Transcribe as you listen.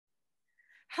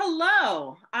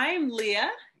Hello, I'm Leah.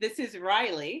 This is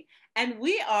Riley, and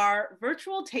we are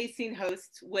virtual tasting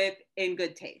hosts with In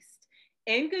Good Taste.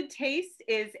 In Good Taste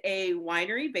is a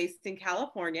winery based in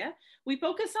California. We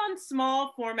focus on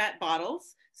small format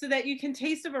bottles so that you can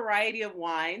taste a variety of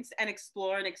wines and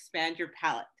explore and expand your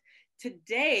palate.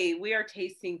 Today, we are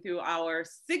tasting through our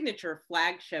signature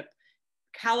flagship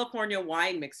California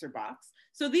wine mixer box.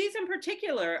 So these in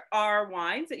particular are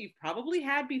wines that you've probably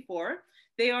had before.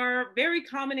 They are very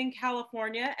common in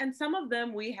California, and some of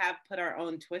them we have put our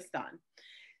own twist on.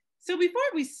 So before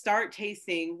we start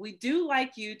tasting, we do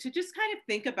like you to just kind of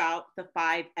think about the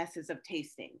 5 S's of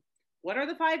tasting. What are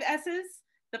the 5 S's?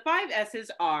 The 5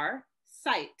 S's are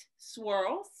sight,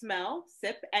 swirl, smell,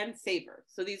 sip, and savor.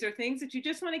 So these are things that you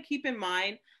just want to keep in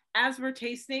mind as we're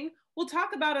tasting. We'll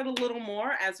talk about it a little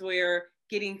more as we're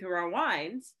getting through our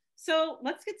wines. So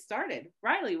let's get started.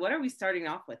 Riley, what are we starting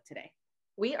off with today?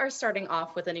 We are starting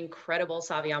off with an incredible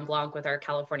Sauvignon Blanc with our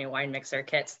California wine mixer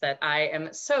kits that I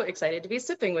am so excited to be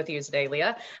sipping with you today,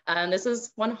 Leah. This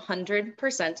is 100%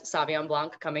 Sauvignon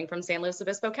Blanc coming from San Luis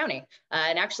Obispo County,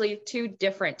 and actually 2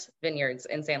 different vineyards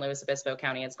in San Luis Obispo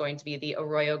County. It's going to be the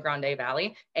Arroyo Grande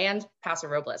Valley and Paso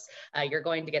Robles. You're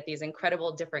going to get these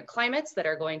incredible different climates that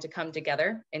are going to come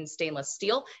together in stainless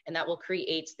steel, and that will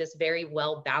create this very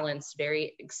well-balanced,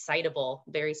 very excitable,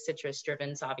 very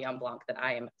citrus-driven Sauvignon Blanc that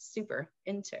I am super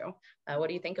into. What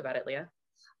do you think about it, Leah?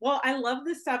 Well, I love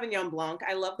this Sauvignon Blanc.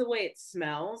 I love the way it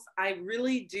smells. I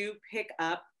really do pick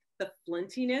up the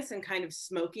flintiness and kind of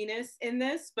smokiness in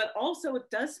this, but also it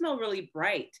does smell really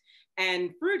bright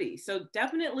and fruity. So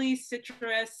definitely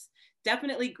citrus,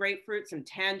 definitely grapefruit, some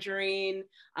tangerine,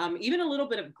 even a little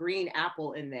bit of green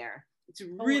apple in there. It's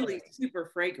really super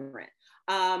fragrant.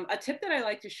 A tip that I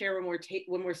like to share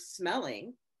when we're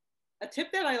smelling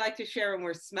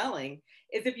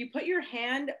is if you put your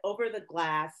hand over the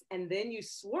glass and then you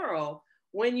swirl,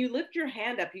 when you lift your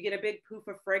hand up, you get a big poof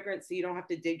of fragrance so you don't have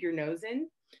to dig your nose in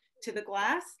to the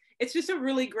glass. It's just a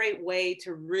really great way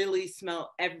to really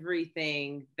smell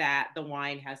everything that the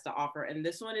wine has to offer. And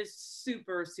this one is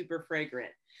super, super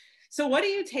fragrant. So what do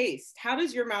you taste? How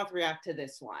does your mouth react to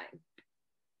this wine?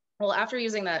 Well, after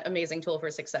using that amazing tool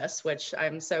for success, which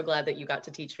I'm so glad that you got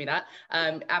to teach me that,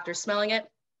 after smelling it,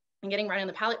 and getting right on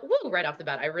the palate, woo, right off the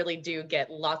bat, I really do get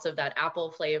lots of that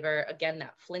apple flavor. Again,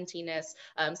 that flintiness.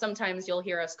 Sometimes you'll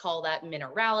hear us call that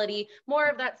minerality, more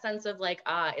of that sense of like,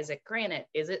 is it granite?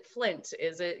 Is it flint?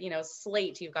 Is it,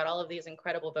 slate? You've got all of these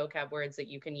incredible vocab words that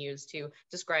you can use to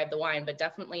describe the wine, but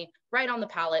definitely right on the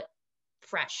palate,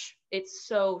 fresh. It's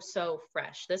so, so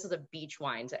fresh. This is a beach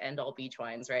wine to end all beach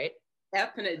wines, right?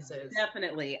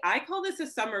 Definitely. I call this a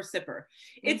summer sipper.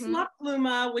 It's La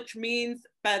Pluma, which means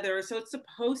feather. So it's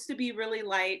supposed to be really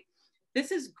light. This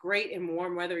is great in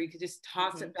warm weather. You could just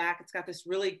toss it back. It's got this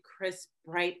really crisp,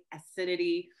 bright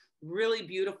acidity, really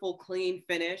beautiful, clean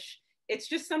finish. It's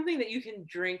just something that you can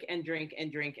drink and drink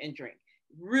and drink and drink.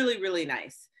 Really, really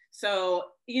nice. So,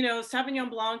 Sauvignon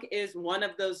Blanc is one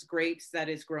of those grapes that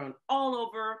is grown all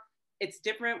over. It's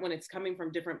different when it's coming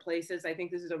from different places. I think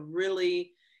this is a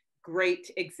really great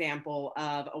example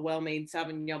of a well-made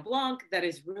Sauvignon Blanc that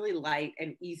is really light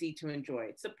and easy to enjoy.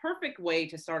 It's a perfect way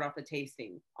to start off a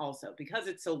tasting also because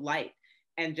it's so light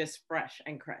and just fresh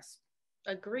and crisp.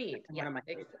 Agreed. Yeah.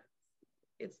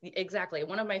 It's exactly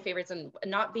one of my favorites. And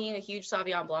not being a huge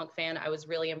Sauvignon Blanc fan, I was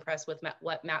really impressed with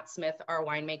what Matt Smith, our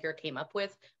winemaker, came up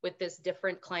with this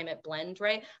different climate blend,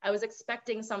 right? I was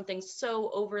expecting something so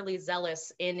overly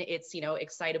zealous in its,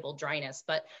 excitable dryness,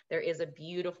 but there is a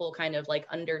beautiful kind of like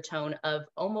undertone of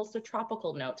almost a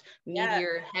tropical note,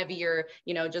 meatier, heavier,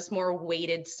 just more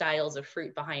weighted styles of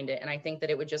fruit behind it. And I think that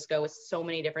it would just go with so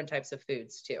many different types of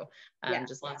foods too.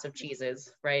 Just lots of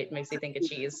cheeses, right? Makes you think of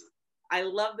cheese. I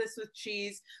love this with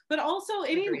cheese, but also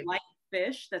any light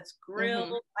fish that's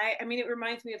grilled. I mean, it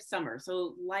reminds me of summer.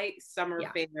 So light summer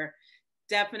fare,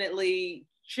 definitely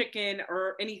chicken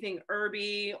or anything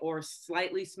herby or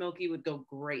slightly smoky would go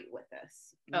great with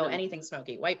this. Oh, anything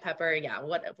smoky, white pepper. Yeah.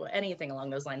 Anything along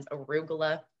those lines.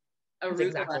 Arugula. Is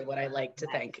exactly what I like to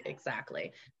think.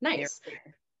 Exactly. Nice.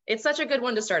 It's such a good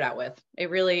one to start out with. It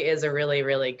really is a really,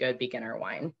 really good beginner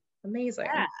wine. Amazing.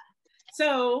 Yeah.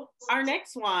 So our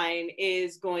next wine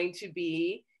is going to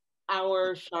be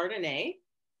our Chardonnay.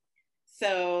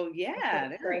 So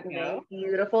there we go.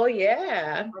 Beautiful,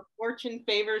 yeah. Our Fortune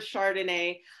Favors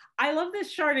Chardonnay. I love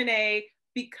this Chardonnay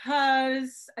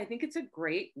because I think it's a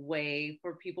great way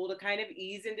for people to kind of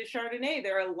ease into Chardonnay.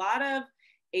 There are a lot of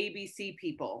ABC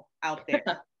people out there.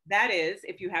 That is,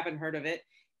 if you haven't heard of it,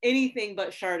 anything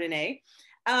but Chardonnay.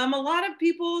 A lot of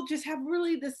people just have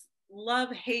really this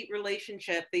love-hate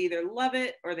relationship. They either love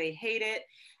it or they hate it.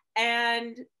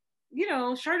 And, you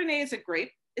know, Chardonnay is a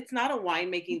grape. It's not a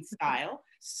winemaking style.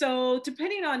 So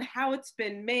depending on how it's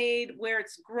been made, where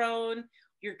it's grown,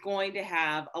 you're going to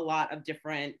have a lot of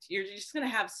different, you're just going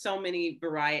to have so many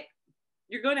variety,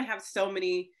 you're going to have so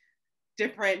many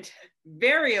different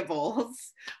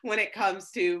variables when it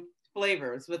comes to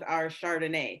flavors with our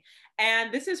Chardonnay.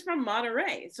 And this is from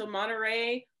Monterey. So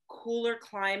Monterey, cooler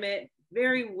climate,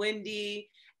 very windy.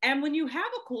 And when you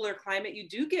have a cooler climate, you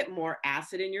do get more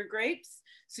acid in your grapes.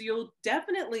 So you'll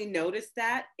definitely notice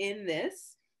that in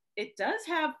this. It does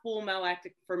have full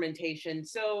malolactic fermentation.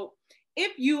 So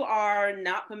if you are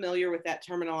not familiar with that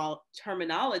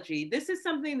terminology, this is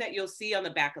something that you'll see on the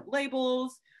back of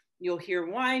labels. You'll hear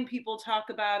wine people talk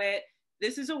about it.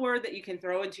 This is a word that you can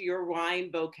throw into your wine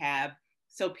vocab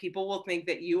so people will think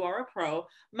that you are a pro.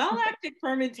 Malolactic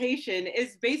fermentation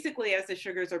is basically as the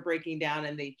sugars are breaking down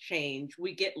and they change,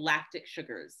 we get lactic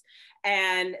sugars.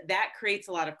 And that creates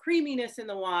a lot of creaminess in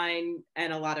the wine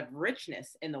and a lot of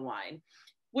richness in the wine,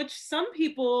 which some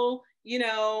people, you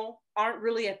know, aren't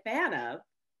really a fan of.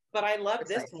 But I love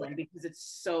this one because it's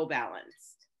so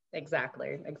balanced.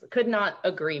 Exactly. Could not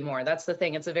agree more. That's the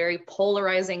thing. It's a very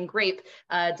polarizing grape,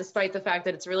 despite the fact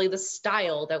that it's really the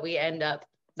style that we end up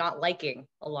not liking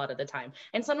a lot of the time.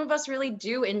 And some of us really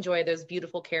do enjoy those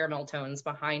beautiful caramel tones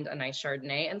behind a nice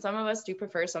Chardonnay. And some of us do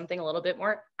prefer something a little bit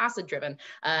more acid driven.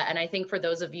 And I think for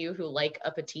those of you who like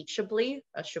a Petit Chablis,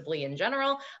 a Chablis in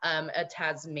general, a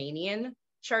Tasmanian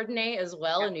Chardonnay as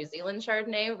well, a New Zealand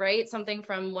Chardonnay, right? Something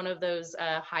from one of those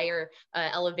higher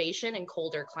elevation and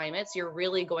colder climates, you're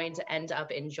really going to end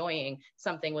up enjoying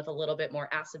something with a little bit more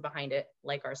acid behind it,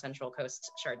 like our Central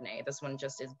Coast Chardonnay. This one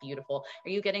just is beautiful.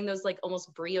 Are you getting those like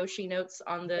almost brioche notes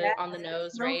on the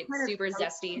nose, right? Super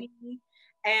zesty.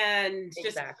 And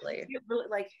exactly, just really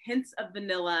like hints of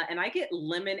vanilla, and I get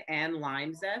lemon and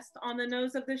lime zest on the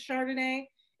nose of this Chardonnay.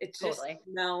 It just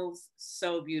smells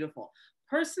so beautiful.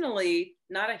 Personally,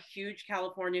 not a huge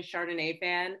California Chardonnay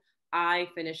fan. I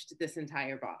finished this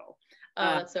entire bottle.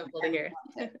 Oh, that's so cool to hear.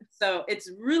 So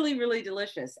it's really, really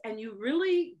delicious. And you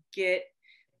really get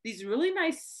these really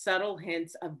nice subtle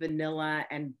hints of vanilla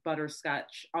and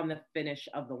butterscotch on the finish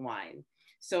of the wine.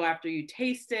 So after you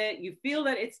taste it, you feel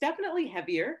that it's definitely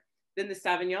heavier than the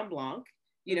Sauvignon Blanc.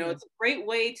 You know, it's a great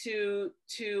way to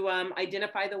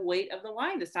identify the weight of the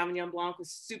wine. The Sauvignon Blanc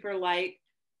was super light,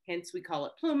 hence we call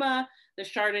it Pluma. The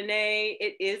Chardonnay,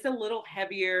 it is a little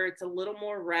heavier. It's a little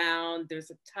more round. There's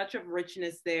a touch of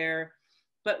richness there,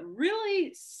 but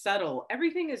really subtle.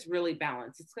 Everything is really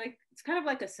balanced. It's kind of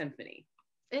like a symphony.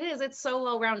 It is. It's so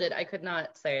well-rounded. I could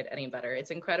not say it any better.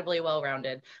 It's incredibly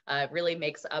well-rounded. It really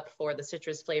makes up for the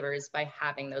citrus flavors by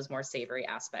having those more savory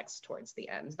aspects towards the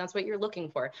end. That's what you're looking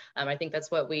for. I think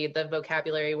that's what the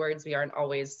vocabulary words, we aren't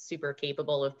always super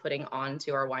capable of putting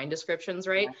onto our wine descriptions,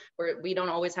 right? We don't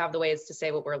always have the ways to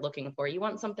say what we're looking for. You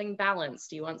want something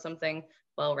balanced. You want something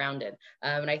well-rounded.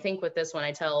 And I think with this one,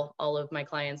 I tell all of my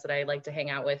clients that I like to hang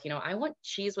out with, you know, I want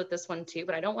cheese with this one too,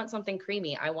 but I don't want something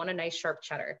creamy. I want a nice sharp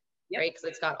cheddar. Right? Because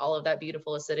it's got all of that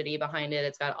beautiful acidity behind it.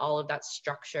 It's got all of that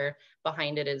structure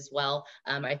behind it as well.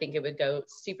 I think it would go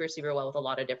super, super well with a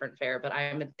lot of different fare, but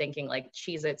I'm thinking like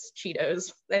Cheez-Its,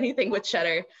 Cheetos, anything with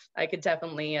cheddar. I could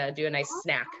definitely do a nice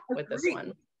snack with this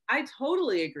one. I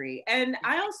totally agree. And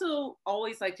I also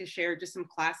always like to share just some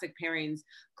classic pairings.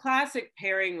 Classic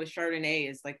pairing with Chardonnay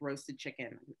is like roasted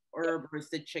chicken, herb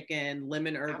roasted chicken,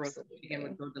 lemon herb roasted chicken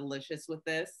would go delicious with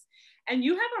this. And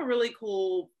you have a really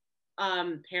cool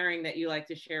pairing that you like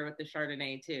to share with the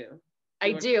Chardonnay too.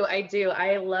 I do.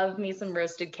 I love me some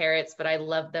roasted carrots, but I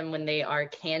love them when they are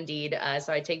candied.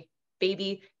 So I take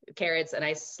baby carrots and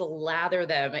I slather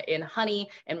them in honey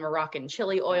and Moroccan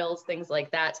chili oils, things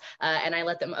like that. And I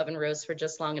let them oven roast for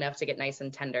just long enough to get nice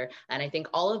and tender. And I think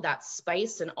all of that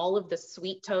spice and all of the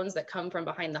sweet tones that come from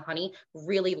behind the honey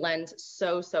really lend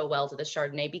so, so well to the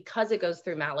Chardonnay because it goes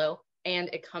through mallow and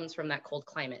it comes from that cold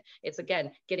climate. It's,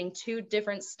 again, getting two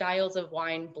different styles of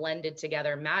wine blended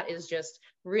together. Matt is just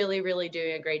really, really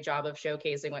doing a great job of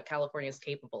showcasing what California is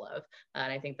capable of.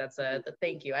 And I think that's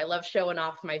thank you. I love showing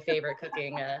off my favorite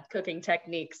cooking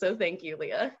technique. So thank you,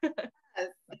 Leah.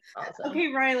 Awesome.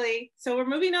 Okay, Riley. So we're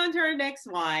moving on to our next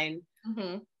wine.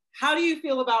 How do you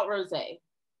feel about rosé?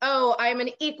 Oh, I'm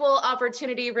an equal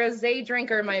opportunity rosé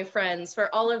drinker, my friends. For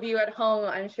all of you at home,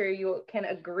 I'm sure you can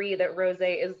agree that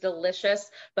rosé is delicious,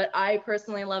 but I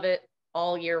personally love it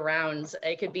all year round.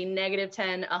 It could be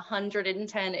 -10,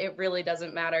 110. It really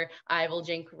doesn't matter. I will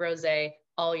drink rosé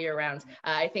all year round.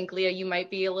 I think, Leah, you might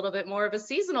be a little bit more of a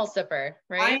seasonal sipper,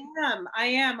 right? I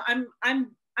am.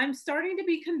 I'm starting to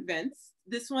be convinced.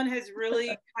 This one has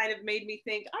really kind of made me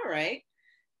think, all right,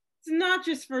 It's not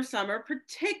just for summer,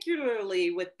 particularly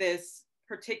with this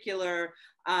particular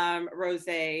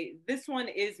rosé. This one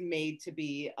is made to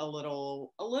be a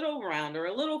little rounder,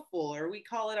 a little fuller. We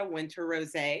call it a winter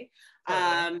rosé.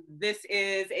 Totally. This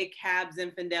is a Cab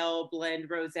Zinfandel blend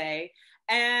rosé.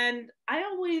 And I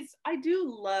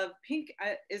do love pink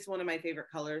is one of my favorite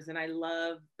colors, and I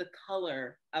love the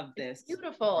color of It's this.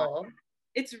 beautiful.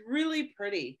 It's really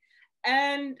pretty.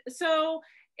 And so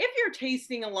if you're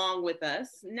tasting along with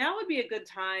us, now would be a good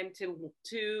time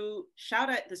to shout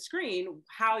at the screen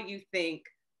how you think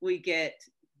we get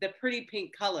the pretty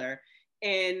pink color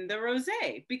in the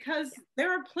rosé, because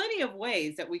there are plenty of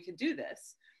ways that we could do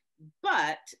this.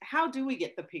 But how do we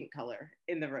get the pink color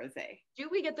in the rosé? Do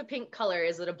we get the pink color?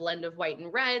 Is it a blend of white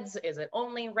and reds? Is it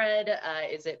only red?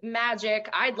 Is it magic?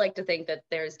 I'd like to think that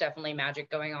there's definitely magic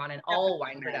going on in all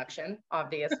wine production,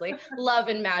 obviously. Love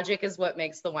and magic is what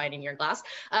makes the wine in your glass.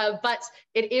 But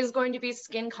it is going to be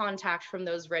skin contact from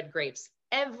those red grapes.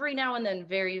 Every now and then,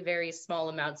 very, very small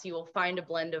amounts, you will find a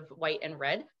blend of white and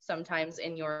red, sometimes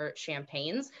in your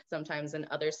champagnes, sometimes in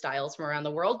other styles from around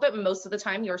the world. But most of the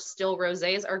time, your still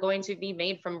rosés are going to be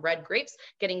made from red grapes,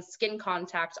 getting skin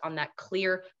contact on that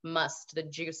clear must, the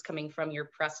juice coming from your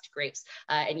pressed grapes.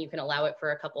 And you can allow it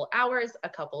for a couple hours, a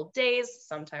couple days,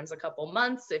 sometimes a couple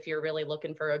months if you're really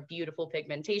looking for a beautiful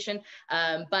pigmentation.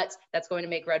 But that's going to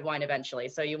make red wine eventually.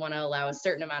 So you want to allow a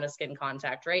certain amount of skin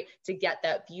contact, right, to get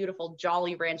that beautiful Jolly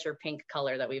Rancher pink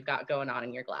color that we've got going on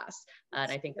in your glass.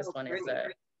 And I think this one is a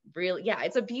really, yeah,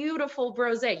 it's a beautiful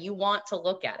rosé. You want to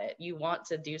look at it. You want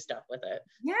to do stuff with it.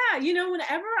 Yeah,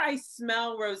 whenever I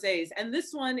smell rosés, and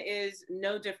this one is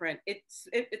no different, it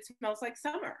smells like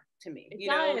summer to me. It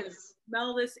does. You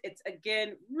smell this, it's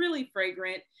again really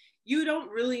fragrant. You don't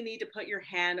really need to put your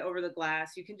hand over the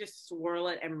glass. You can just swirl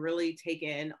it and really take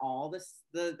in all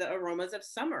the aromas of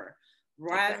summer.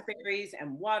 Raspberries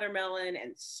and watermelon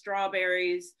and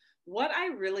strawberries. What I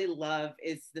really love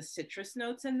is the citrus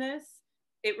notes in this.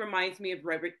 It reminds me of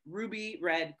ruby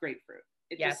red grapefruit.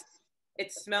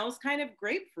 It smells kind of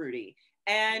grapefruity,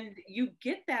 and you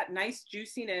get that nice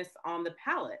juiciness on the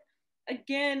palate.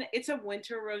 Again, it's a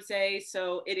winter rosé,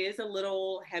 so it is a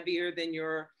little heavier than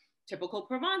your typical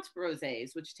Provence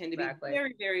rosés, which tend to be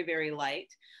very, very, very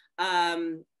light.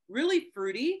 Really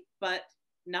fruity, but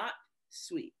not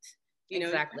sweet. You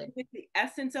get the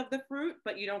essence of the fruit,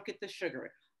 but you don't get the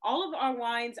sugar. All of our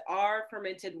wines are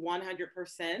fermented 100%.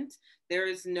 There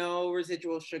is no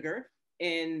residual sugar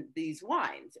in these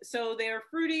wines. So they're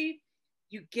fruity.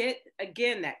 You get,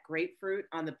 again, that grapefruit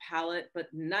on the palate, but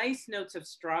nice notes of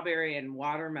strawberry and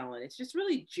watermelon. It's just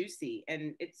really juicy,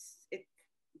 and it's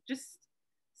just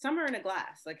summer in a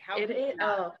glass. Like how it is.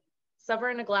 Oh,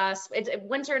 summer in a glass. It's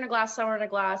winter in a glass, summer in a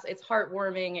glass. It's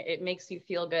heartwarming. It makes you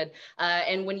feel good.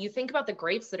 And when you think about the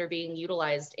grapes that are being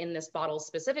utilized in this bottle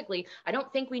specifically, I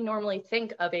don't think we normally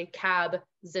think of a Cab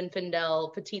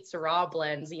Zinfandel Petite Sirah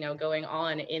blends, going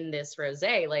on in this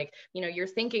rosé. Like, you're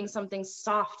thinking something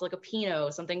soft like a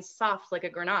Pinot, something soft like a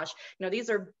Grenache.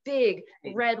 These are big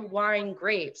red wine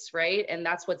grapes, right? And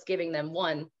that's what's giving them,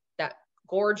 one, that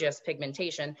gorgeous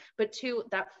pigmentation, but two,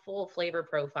 that full flavor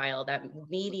profile, that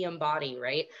medium body,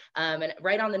 right? And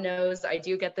right on the nose, I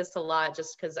do get this a lot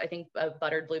just because I think a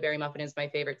buttered blueberry muffin is my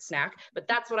favorite snack, but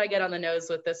that's what I get on the nose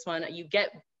with this one. You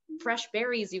get fresh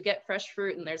berries, you get fresh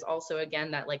fruit, and there's also,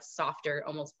 again, that like softer,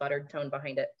 almost buttered tone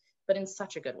behind it, but in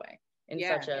such a good way,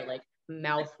 such a like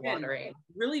mouth watering.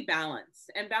 Really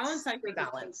balanced. And balance, I think,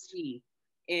 is key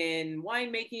in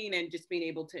winemaking and just being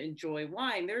able to enjoy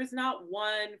wine. There is not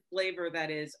one flavor that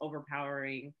is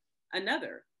overpowering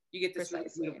another. You get this really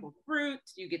beautiful fruit,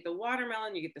 you get the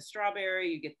watermelon, you get the strawberry,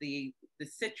 you get the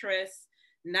citrus,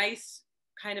 nice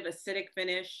kind of acidic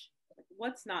finish.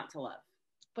 What's not to love?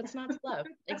 What's not to love?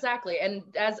 Exactly. And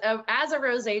as a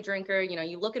rosé drinker,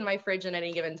 you look in my fridge at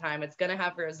any given time, it's going to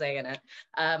have rosé in it.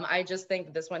 I just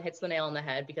think this one hits the nail on the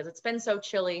head because it's been so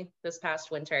chilly this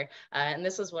past winter. And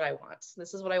this is what I want.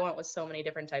 This is what I want with so many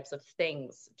different types of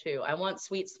things too. I want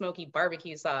sweet, smoky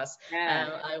barbecue sauce,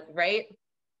 right?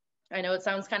 I know it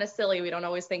sounds kind of silly. We don't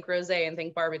always think rosé and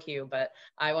think barbecue, but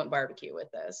I want barbecue with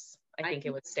this. I think it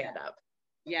would stand up.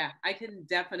 Yeah, I can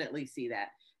definitely see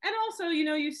that. And also,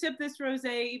 you sip this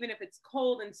rosé, even if it's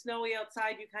cold and snowy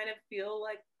outside, you kind of feel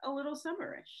like a little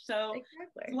summerish. So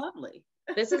it's lovely.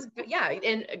 This is,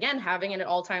 and again, having it at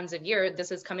all times of year,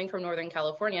 this is coming from Northern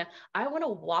California. I want to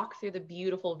walk through the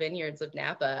beautiful vineyards of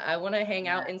Napa. I want to hang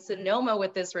out in Sonoma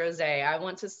with this rosé. I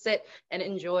want to sit and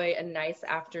enjoy a nice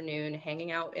afternoon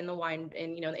hanging out in the wine,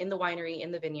 in the winery,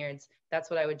 in the vineyards. That's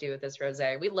what I would do with this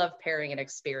rosé. We love pairing an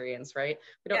experience, right?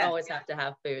 We don't always have to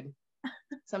have food.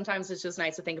 Sometimes it's just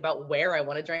nice to think about where I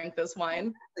want to drink this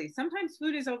wine. Sometimes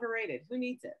food is overrated. Who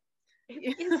needs it?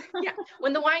 Yeah.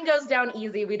 When the wine goes down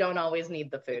easy, we don't always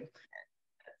need the food.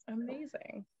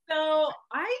 Amazing. So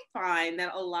I find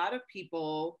that a lot of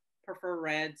people prefer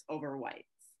reds over whites.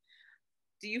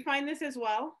 Do you find this as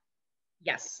well?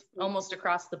 Yes, almost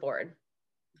across the board.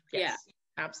 Yes,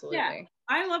 yeah, absolutely. Yeah,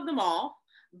 I love them all,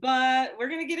 but we're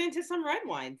going to get into some red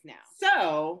wines now.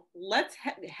 So let's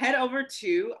head over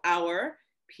to our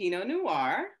Pinot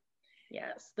Noir.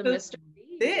 Yes, the Mr.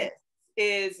 B. This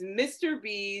is Mr.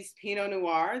 B's Pinot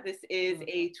Noir. This is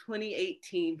a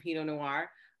 2018 Pinot Noir.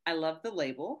 I love the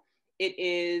label. It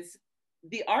is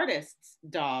the artist's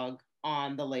dog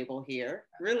on the label here.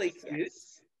 Really cute.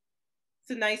 Yes.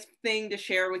 It's a nice thing to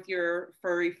share with your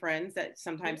furry friends that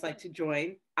sometimes like to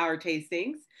join our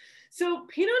tastings. So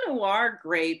Pinot Noir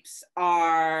grapes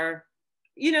are,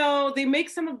 you know, they make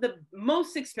some of the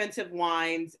most expensive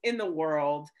wines in the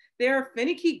world. They're a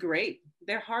finicky grape.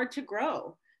 They're hard to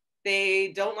grow.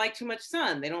 They don't like too much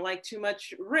sun. They don't like too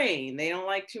much rain. They don't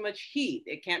like too much heat.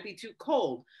 It can't be too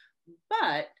cold.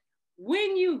 But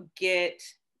when you get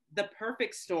the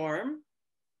perfect storm,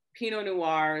 Pinot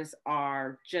Noirs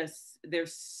are just, they're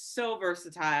so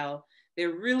versatile.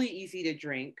 They're really easy to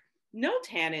drink. No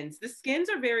tannins. The skins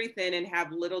are very thin and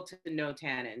have little to no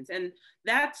tannins. And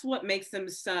that's what makes them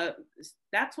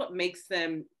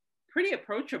pretty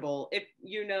approachable. If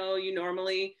you know, you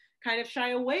normally kind of shy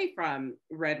away from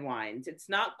red wines. It's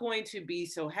not going to be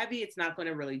so heavy. It's not going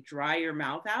to really dry your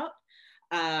mouth out.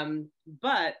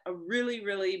 But a really,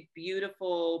 really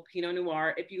beautiful Pinot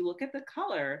Noir. If you look at the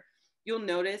color, you'll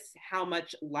notice how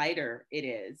much lighter it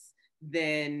is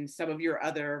than some of your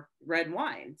other red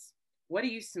wines. What do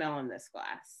you smell in this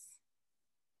glass?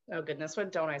 Oh goodness,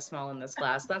 what don't I smell in this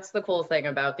glass? That's the cool thing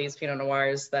about these Pinot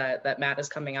Noirs that Matt is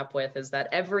coming up with, is that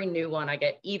every new one I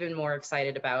get even more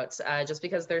excited about, just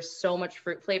because there's so much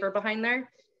fruit flavor behind there.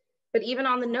 But even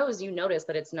on the nose, you notice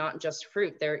that it's not just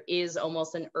fruit. There is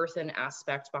almost an earthen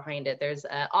aspect behind it. There's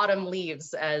autumn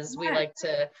leaves, as we like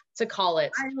to call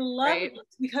it. I love it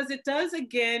because it does,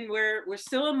 again, we're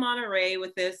still in Monterey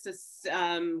with this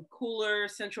cooler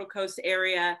Central Coast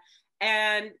area.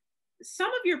 And some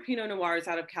of your Pinot Noirs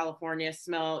out of California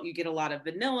smell, you get a lot of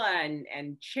vanilla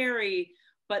and cherry,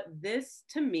 but this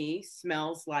to me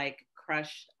smells like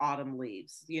crushed autumn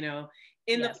leaves, you know,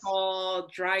 in the fall,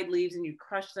 dried leaves, and you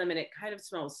crush them and it kind of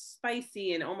smells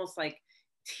spicy and almost like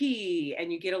tea,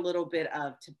 and you get a little bit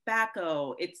of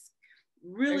tobacco. It's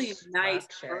really nice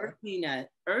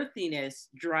earthiness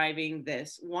driving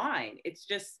this wine.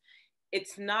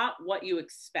 It's not what you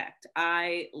expect.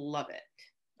 I love it.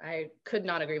 I could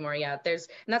not agree more. Yeah, and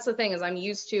that's the thing, is I'm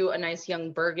used to a nice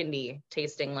young Burgundy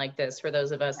tasting like this. For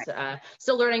those of us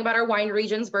still learning about our wine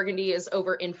regions, Burgundy is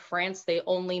over in France. They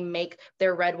only make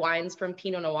their red wines from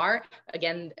Pinot Noir.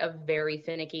 Again, a very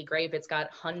finicky grape. It's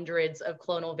got hundreds of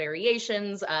clonal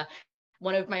variations.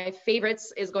 One of my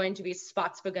favorites is going to be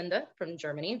Spatz from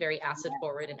Germany. Very acid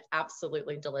forward and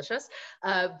absolutely delicious.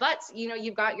 But you know,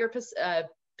 you've got your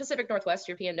Pacific Northwest,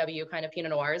 your PNW kind of Pinot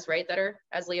Noirs, right, that are,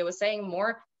 as Leah was saying,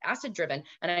 more acid driven.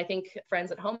 And I think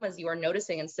friends at home, as you are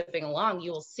noticing and sipping along,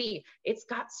 you will see it's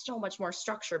got so much more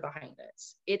structure behind it.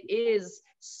 It is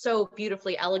so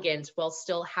beautifully elegant while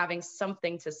still having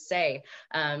something to say.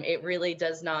 It really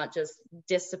does not just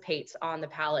dissipate on the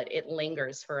palate. It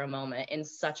lingers for a moment in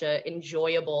such a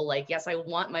enjoyable, like, yes, I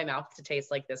want my mouth to taste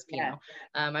like this Pinot.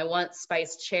 I want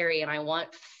spiced cherry, and I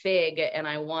want fig, and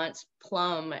I want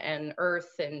plum and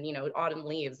earth and, you know, autumn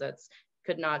leaves. That's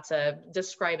could not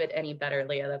describe it any better,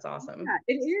 Leah. That's awesome.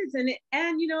 Yeah, it is.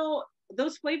 And you know,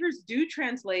 those flavors do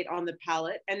translate on the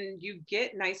palate, and you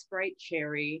get nice bright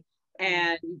cherry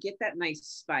and you get that nice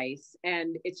spice,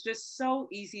 and it's just so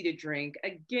easy to drink.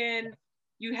 Again,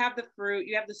 you have the fruit,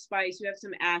 you have the spice, you have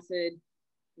some acid.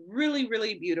 Really,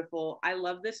 really beautiful. I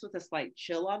love this with a slight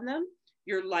chill on them.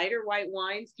 Your lighter white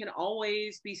wines can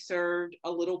always be served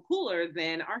a little cooler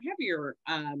than our heavier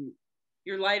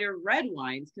your lighter red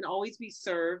wines can always be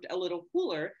served a little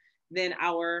cooler than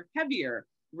our heavier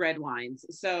red wines.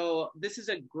 So this is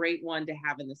a great one to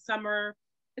have in the summer.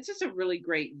 It's just a really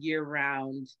great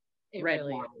year-round red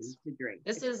wine to drink.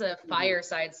 This is a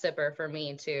fireside sipper for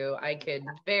me too. I could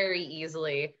very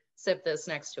easily sip this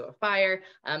next to a fire.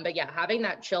 But yeah, having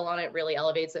that chill on it really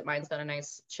elevates it. Mine's got a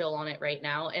nice chill on it right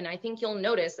now. And I think you'll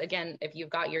notice, again, if you've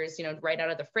got yours, you know, right out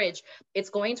of the fridge, it's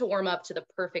going to warm up to the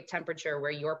perfect temperature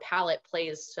where your palate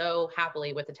plays so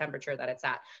happily with the temperature that it's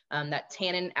at. That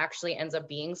tannin actually ends up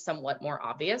being somewhat more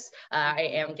obvious. I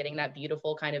am getting that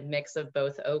beautiful kind of mix of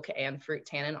both oak and fruit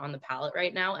tannin on the palate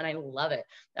right now, and I love it.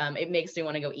 It makes me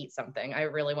want to go eat something. I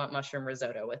really want mushroom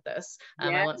risotto with this.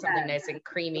 I want something nice and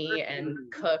creamy and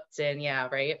cooked, and yeah,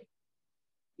 right?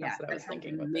 Yeah, that's what I was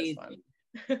thinking with amazing.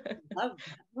 This one.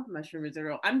 love mushroom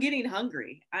risotto. I'm getting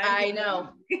hungry. I know.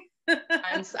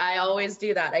 I always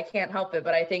do that. I can't help it.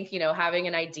 But I think, you know, having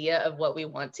an idea of what we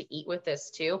want to eat with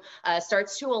this too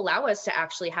starts to allow us to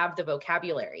actually have the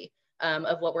vocabulary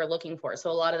of what we're looking for. So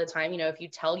a lot of the time, you know, if you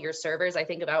tell your servers, I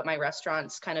think about my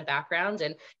restaurant's kind of background,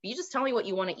 and if you just tell me what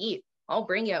you want to eat, I'll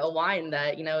bring you a wine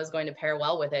that, you know, is going to pair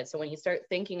well with it. So when you start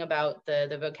thinking about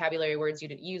the vocabulary words you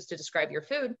use to describe your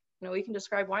food, you know, we can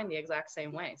describe wine the exact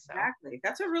same way. So. Exactly.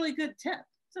 That's a really good tip.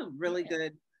 It's a really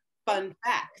good fun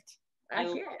fact.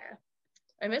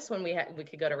 I miss when we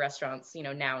could go to restaurants, you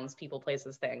know, nouns, people,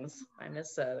 places, things. I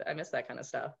miss that kind of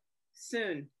stuff.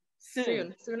 Soon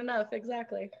enough.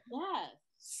 Exactly. Yeah.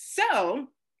 So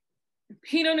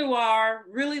Pinot Noir,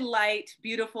 really light,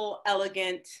 beautiful,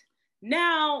 elegant.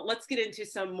 Now let's get into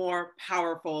some more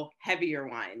powerful, heavier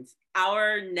wines.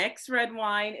 Our next red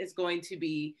wine is going to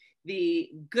be the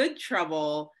Good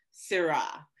Trouble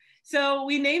Syrah. So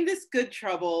we named this Good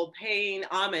Trouble paying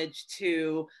homage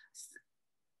to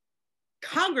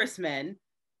Congressman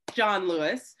John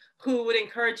Lewis, who would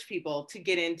encourage people to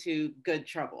get into good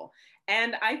trouble.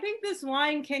 And I think this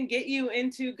wine can get you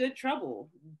into good trouble,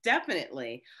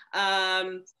 definitely.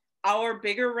 Our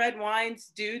bigger red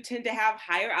wines do tend to have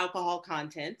higher alcohol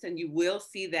contents, and you will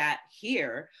see that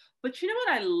here. But you know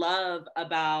what I love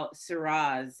about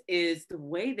Syrahs is the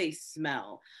way they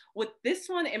smell. With this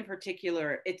one in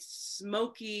particular, it's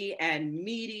smoky and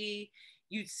meaty.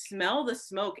 You smell the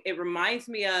smoke. It reminds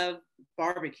me of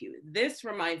barbecue. This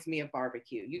reminds me of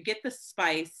barbecue. You get the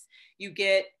spice, you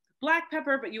get black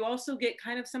pepper, but you also get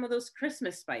kind of some of those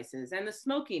Christmas spices and the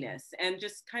smokiness and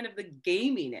just kind of the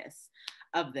gaminess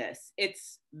of this.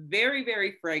 It's very,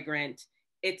 very fragrant.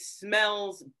 It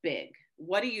smells big.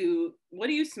 What do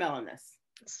you smell in this?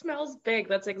 It smells big.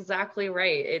 That's exactly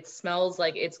right. It smells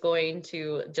like it's going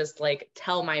to just like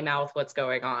tell my mouth what's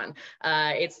going on.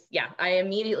 I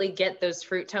immediately get those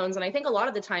fruit tones. And I think a lot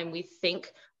of the time we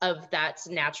think of that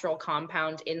natural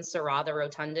compound in Syrah, the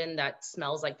Rotundan, that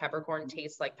smells like peppercorn,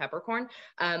 tastes like peppercorn.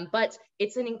 But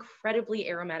it's an incredibly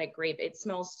aromatic grape. It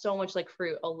smells so much like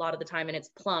fruit a lot of the time, and it's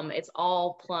plum. It's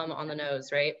all plum on the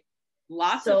nose, right?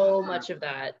 So much of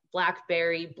that.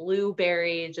 Blackberry,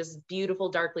 blueberry, just beautiful,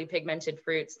 darkly pigmented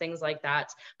fruits, things like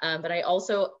that. But I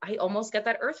almost get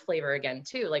that earth flavor again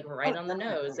too, like right on the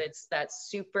nose. It's that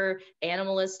super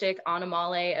animalistic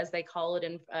animale, as they call it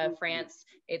in France.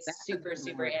 It's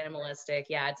super animalistic.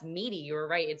 Yeah, it's meaty. You were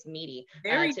right. It's meaty.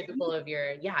 Very typical of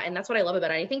your, and that's what I love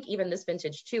about it. I think even this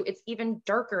vintage too, it's even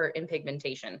darker in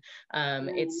pigmentation.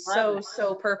 It's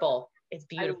so purple. It's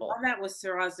beautiful. I love that with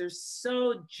Syrahs. They're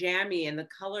so jammy and the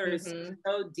color is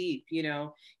so deep, you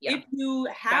know. Yeah. If you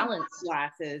have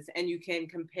glasses and you can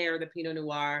compare the Pinot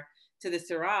Noir to the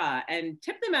Syrah and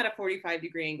tip them at a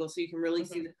 45-degree angle so you can really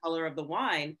see the color of the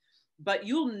wine, but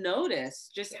you'll notice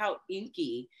just how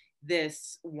inky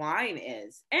this wine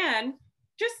is. And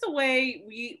just the way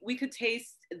we could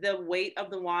taste the weight of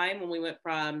the wine when we went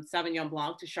from Sauvignon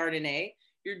Blanc to Chardonnay,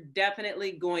 you're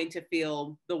definitely going to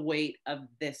feel the weight of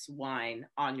this wine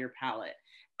on your palate.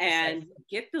 And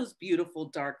get those beautiful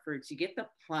dark fruits. You get the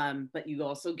plum, but you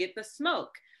also get the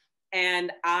smoke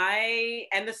and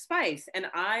the spice. And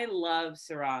I love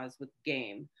Syrahs with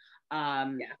game.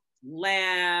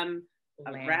 Lamb,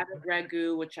 a rabbit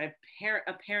ragu, which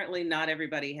apparently not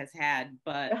everybody has had,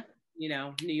 but you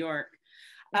know, New York.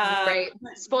 Right,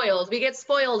 spoiled. We get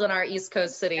spoiled in our East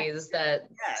Coast cities that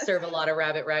serve a lot of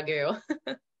rabbit ragu.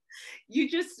 You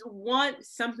just want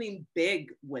something big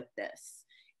with this.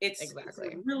 It's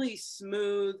a really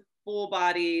smooth,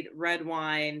 full-bodied red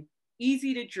wine,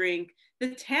 easy to drink.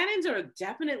 The tannins are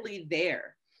definitely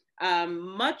there,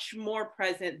 much more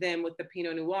present than with the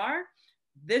Pinot Noir.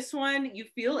 This one, you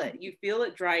feel it. You feel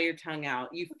it dry your tongue out.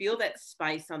 You feel that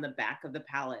spice on the back of the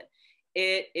palate.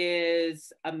 It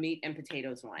is a meat and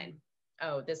potatoes wine.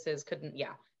 Oh,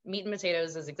 meat and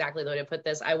potatoes is exactly the way to put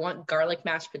this. I want garlic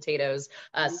mashed potatoes,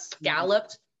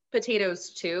 scalloped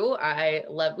potatoes too.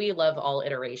 We love all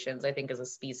iterations. I think as a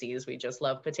species, we just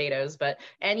love potatoes, but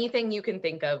anything you can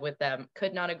think of with them,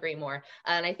 could not agree more.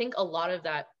 And I think a lot of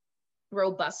that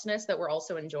robustness that we're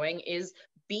also enjoying is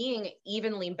being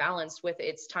evenly balanced with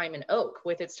its time in oak,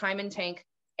 with its time in tank,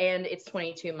 and it's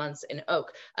 22 months in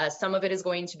oak. Some of it is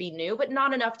going to be new, but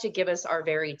not enough to give us our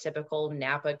very typical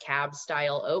Napa cab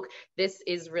style oak. This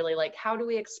is really like, how do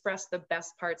we express the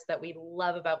best parts that we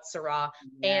love about Syrah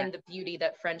and the beauty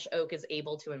that French oak is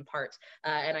able to impart?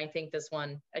 And I think this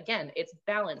one, again, it's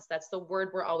balance. That's the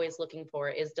word we're always looking for,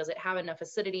 is does it have enough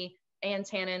acidity and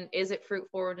tannin? Is it fruit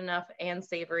forward enough and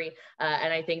savory?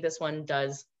 And I think this one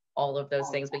does all of those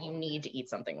things, but you need to eat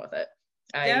something with it.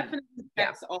 Definitely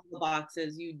checks all the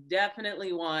boxes. You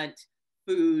definitely want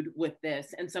food with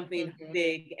this and something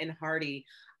big and hearty.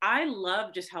 I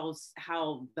love just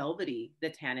how velvety the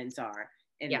tannins are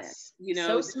in this. You know,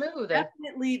 so smooth.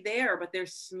 Definitely there, but they're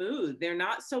smooth. They're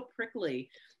not so prickly.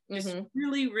 Just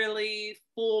really, really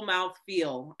full mouth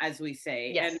feel, as we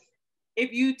say. Yes. And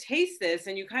if you taste this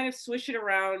and you kind of swish it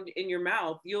around in your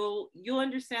mouth, you'll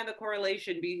understand the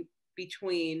correlation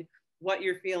between what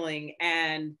you're feeling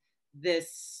and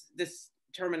this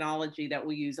terminology that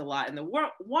we use a lot in the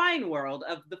wine world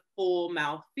of the full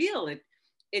mouth feel.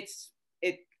 It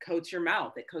coats your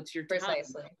mouth, it coats your tongue.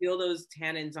 Precisely. You feel those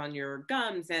tannins on your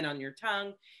gums and on your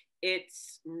tongue.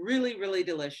 It's really, really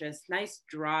delicious. Nice,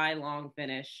 dry, long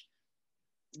finish.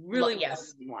 Really,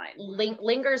 yes, wine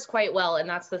lingers quite well. And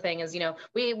that's the thing is, you know,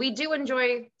 we do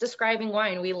enjoy describing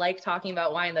wine. We like talking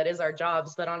about wine. That is our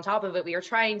jobs. But on top of it, we are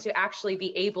trying to actually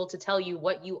be able to tell you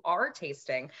what you are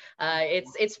tasting.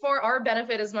 It's for our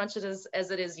benefit as much as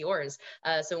it is yours.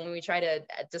 So when we try to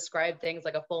describe things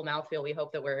like a full mouthfeel, we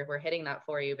hope that we're hitting that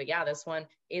for you. But yeah, this one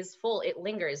is full. It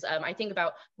lingers. I think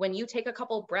about when you take a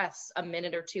couple breaths, a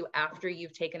minute or two after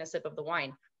you've taken a sip of the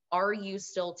wine. Are you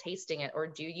still tasting it, or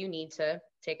do you need to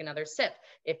take another sip?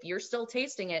 If you're still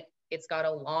tasting it, it's got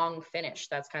a long finish.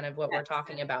 That's kind of what we're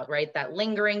talking about, right? That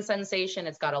lingering sensation,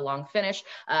 it's got a long finish.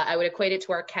 I would equate it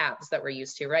to our cabs that we're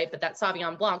used to, right? But that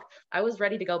Sauvignon Blanc, I was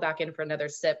ready to go back in for another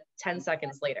sip 10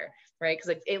 seconds later, right?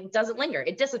 Because it doesn't linger.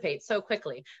 It dissipates so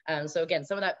quickly. So again,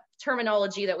 some of that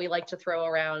terminology that we like to throw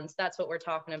around, that's what we're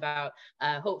talking about.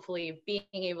 Hopefully being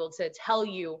able to tell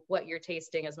you what you're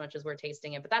tasting as much as we're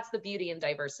tasting it. But that's the beauty and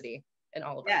diversity in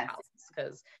all of our palates,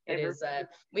 because it is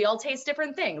we all taste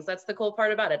different things. That's the cool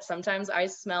part about it. Sometimes I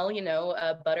smell, you know,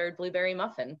 a buttered blueberry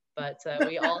muffin, but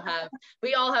we all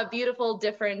have beautiful,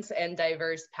 different, and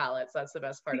diverse palates. That's the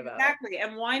best part about it. Exactly.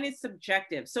 And wine is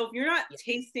subjective. So if you're not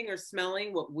tasting or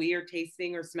smelling what we are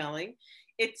tasting or smelling,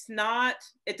 it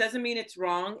doesn't mean it's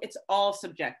wrong. It's all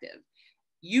subjective.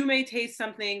 You may taste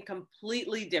something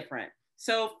completely different.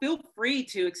 So feel free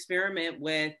to experiment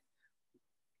with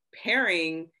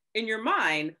pairing in your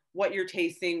mind what you're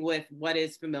tasting with what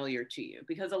is familiar to you,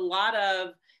 because a lot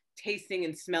of tasting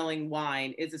and smelling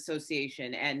wine is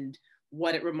association and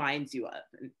what it reminds you of.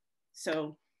 And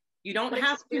so you don't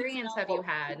have experience have you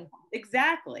had?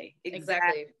 Exactly.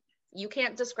 You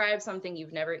can't describe something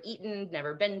you've never eaten,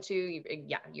 never been to.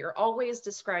 You're always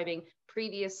describing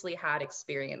previously had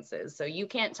experiences. So you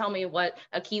can't tell me what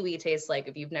a kiwi tastes like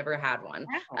if you've never had one.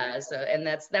 And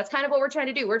that's kind of what we're trying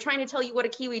to do. We're trying to tell you what a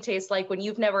kiwi tastes like when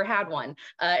you've never had one,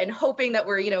 and hoping that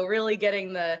we're, you know, really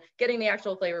getting the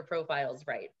actual flavor profiles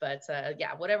right. But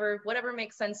whatever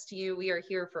makes sense to you, we are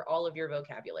here for all of your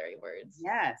vocabulary words.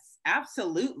 Yes,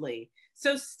 absolutely.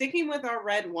 So sticking with our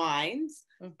red wines,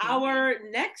 our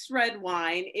next red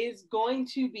wine is going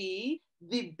to be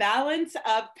the Balance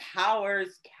of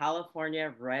Powers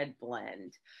California Red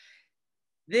Blend.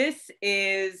 This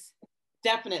is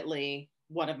definitely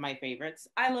one of my favorites.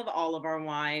 I love all of our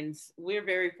wines. We're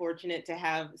very fortunate to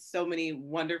have so many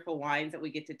wonderful wines that we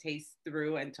get to taste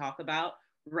through and talk about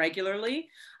regularly.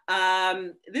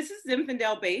 This is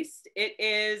Zinfandel based. It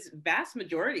is vast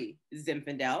majority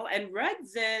Zinfandel, and red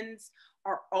Zins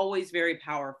are always very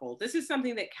powerful. This is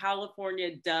something that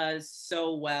California does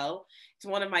so well. It's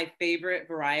one of my favorite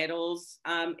varietals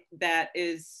that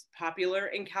is popular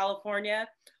in California.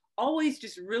 Always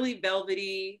just really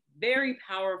velvety, very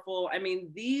powerful. I mean,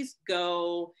 these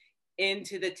go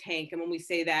into the tank. And when we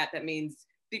say that, that means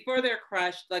before they're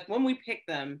crushed, like when we pick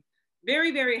them,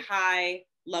 very, very high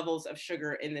levels of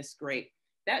sugar in this grape.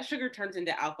 That sugar turns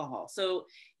into alcohol. So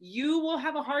you will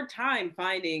have a hard time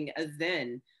finding a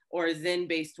Zin or a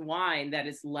Zin-based wine that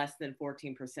is less than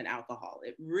 14% alcohol.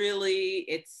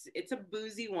 It's a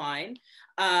boozy wine.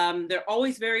 They're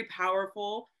always very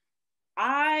powerful.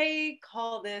 I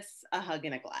call this a hug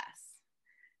in a glass.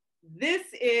 This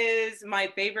is my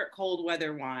favorite cold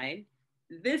weather wine.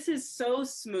 This is so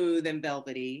smooth and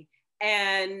velvety,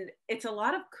 and it's a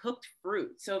lot of cooked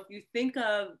fruit. So if you think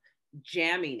of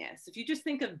jamminess, if you just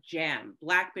think of jam,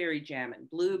 blackberry jam and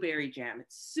blueberry jam,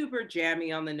 it's super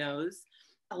jammy on the nose.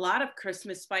 A lot of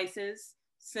Christmas spices,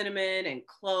 cinnamon and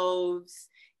cloves.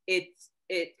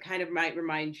 It kind of might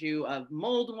remind you of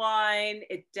mulled wine.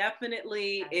 It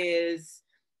definitely is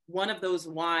one of those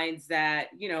wines that,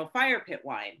 you know, fire pit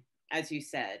wine, as you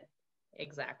said.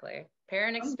 Exactly.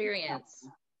 Parent experience.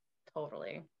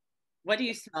 Totally. What do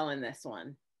you smell in this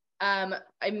one?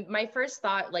 My first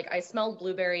thought, like I smelled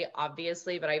blueberry,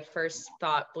 obviously, but I first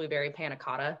thought blueberry panna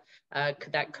cotta,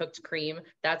 that cooked cream.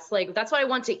 That's what I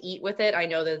want to eat with it. I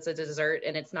know that it's a dessert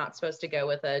and it's not supposed to go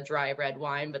with a dry red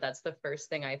wine, but that's the first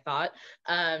thing I thought.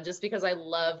 Just because I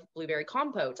love blueberry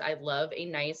compote. I love a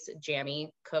nice jammy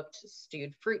cooked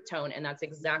stewed fruit tone. And that's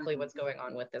exactly what's going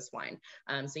on with this wine.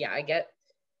 So yeah, I get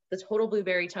the total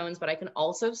blueberry tones, but I can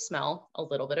also smell a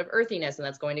little bit of earthiness, and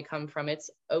that's going to come from its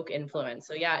oak influence.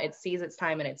 So yeah, it sees its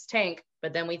time in its tank,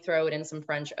 but then we throw it in some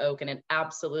French oak and it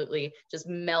absolutely just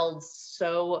melds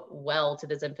so well to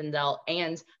the Zinfandel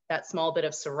and that small bit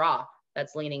of Syrah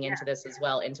that's leaning into this as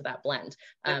well, into that blend.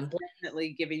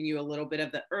 Definitely giving you a little bit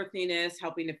of the earthiness,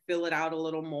 helping to fill it out a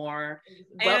little more.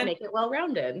 Well, and make it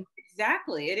well-rounded.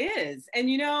 Exactly, it is. And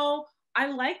you know, I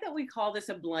like that we call this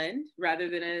a blend rather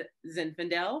than a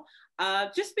Zinfandel,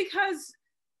 just because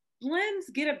blends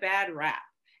get a bad rap.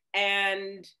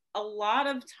 And a lot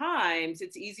of times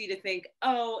it's easy to think,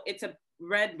 oh, it's a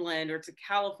red blend or it's a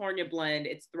California blend,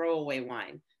 it's throwaway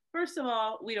wine. First of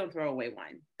all, we don't throw away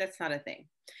wine. That's not a thing.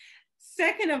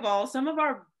 Second of all, some of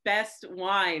our best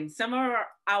wines, some of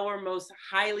our most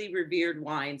highly revered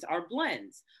wines are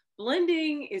blends.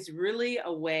 Blending is really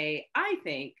a way, I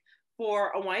think,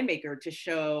 for a winemaker to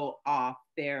show off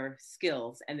their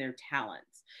skills and their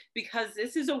talents, because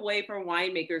this is a way for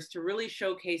winemakers to really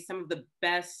showcase some of the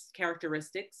best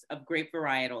characteristics of grape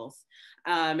varietals.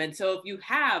 And so if you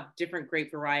have different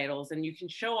grape varietals and you can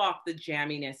show off the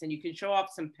jamminess and you can show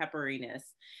off some pepperiness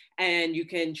and you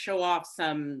can show off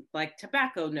some like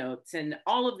tobacco notes and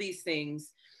all of these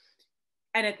things.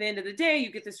 And at the end of the day,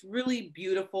 you get this really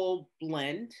beautiful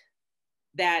blend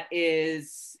that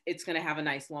is, it's going to have a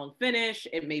nice long finish.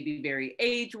 It may be very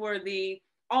age worthy,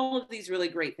 all of these really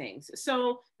great things.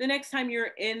 So the next time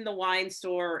you're in the wine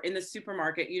store or in the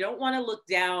supermarket, you don't want to look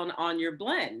down on your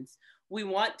blends. We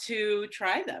want to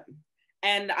try them.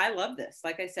 And I love this.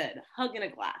 Like I said, hug in a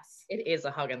glass. It is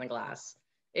a hug in the glass.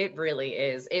 It really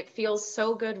is. It feels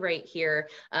so good right here.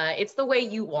 It's the way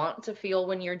you want to feel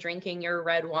when you're drinking your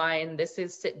red wine. This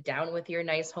is sit down with your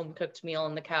nice home cooked meal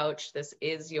on the couch. This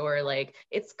is your, like,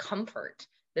 it's comfort.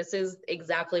 This is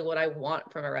exactly what I want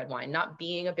from a red wine. Not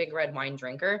being a big red wine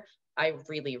drinker, I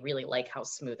really, really like how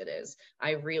smooth it is.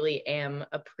 I really am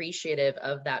appreciative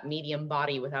of that medium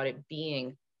body without it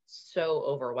being so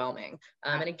overwhelming.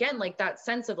 And again, like that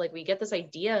sense of like, we get this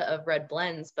idea of red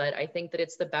blends, but I think that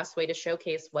it's the best way to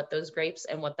showcase what those grapes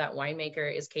and what that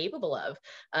winemaker is capable of.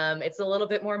 It's a little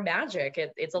bit more magic.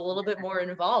 It's a little bit more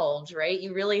involved, right?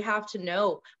 You really have to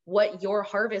know what your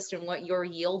harvest and what your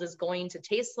yield is going to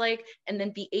taste like, and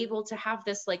then be able to have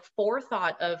this like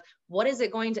forethought of what is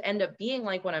it going to end up being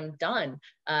like when I'm done?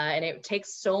 And it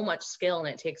takes so much skill and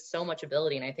it takes so much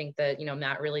ability. And I think that, you know,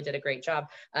 Matt really did a great job.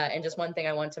 And just one thing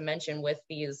I want to mention with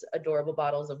these adorable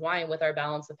bottles of wine with our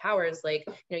balance of powers, like,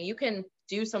 you know, you can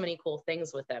do so many cool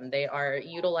things with them. They are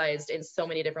utilized in so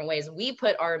many different ways. We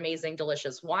put our amazing,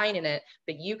 delicious wine in it,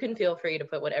 but you can feel free to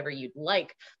put whatever you'd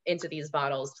like into these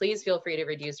bottles. Please feel free to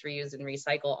reduce, reuse, and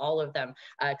recycle all of them,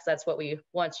 because that's what we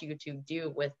want you to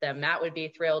do with them. Matt would be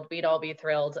thrilled. We'd all be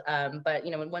thrilled. But,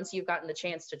 you know, once you've gotten the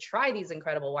chance to try these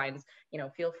incredible wines, you know,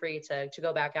 feel free to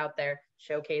go back out there,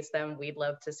 showcase them. We'd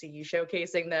love to see you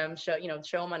showcasing them, show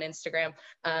them on Instagram.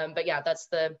 But yeah, that's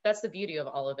the beauty of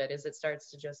all of it, is it starts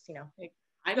to just, you know,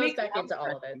 I goes make back into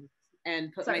all of it.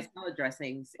 And put my salad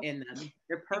dressings in them.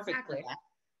 They're perfect exactly. for that.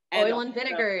 And oil and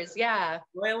vinegars, yeah.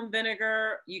 Oil and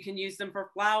vinegar, you can use them for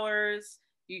flowers.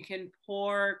 You can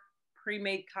pour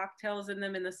pre-made cocktails in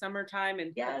them in the summertime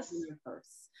and yes. put them in your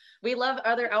purse. We love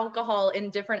other alcohol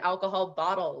in different alcohol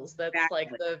bottles. That's exactly.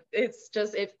 Like it's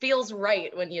just, it feels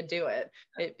right when you do it.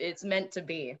 It's meant to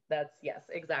be. That's, yes,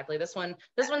 exactly. This one's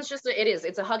just,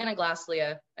 it's a hug in a glass,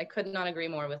 Leah. I could not agree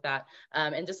more with that.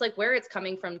 And just like where it's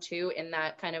coming from too, in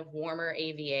that kind of warmer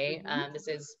AVA, this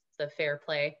is the Fair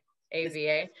Play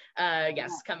AVA,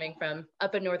 yes, coming from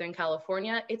up in Northern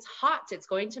California. It's hot. It's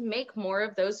going to make more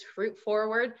of those fruit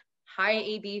forward, high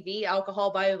ABV,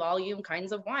 alcohol by volume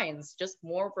kinds of wines, just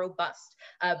more robust,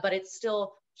 but it's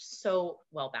still so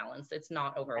well balanced. It's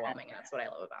not overwhelming. And that's what I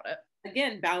love about it.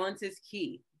 Again, balance is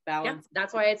key. Balance. Yeah,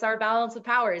 that's why it's our balance of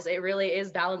powers. It really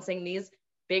is balancing these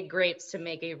big grapes to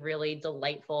make a really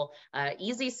delightful,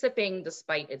 easy sipping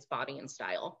despite its body and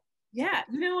style. Yeah,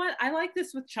 you know what? I like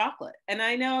this with chocolate. And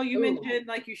I know you Ooh. mentioned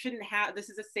like you shouldn't have, this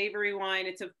is a savory wine.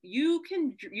 It's a, you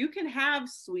can have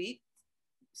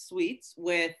sweets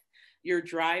with your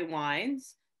dry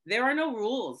wines. There are no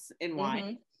rules in wine.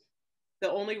 Mm-hmm.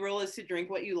 The only rule is to drink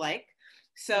what you like.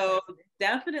 So Precisely.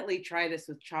 definitely try this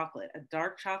with chocolate. A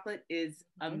dark chocolate is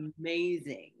Mm-hmm.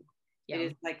 amazing. It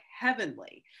is Yum. like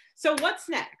heavenly. So what's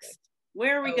next?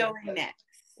 Where are we Oh, going next?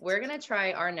 we're gonna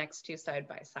try our next two side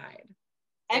by side,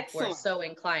 if we're Excellent. so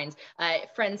inclined.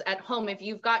 Friends at home, if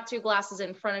you've got two glasses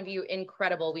in front of you,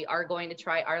 incredible. We are going to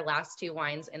try our last two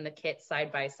wines in the kit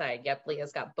side by side. Yep,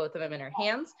 Leah's got both of them in her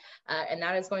hands. And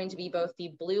that is going to be both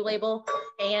the blue label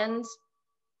and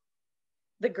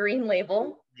the green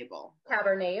label Label.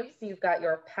 Cabernets. You've got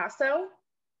your Paso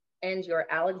and your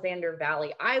Alexander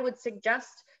Valley. I would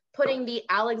suggest putting the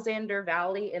Alexander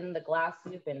Valley in the glass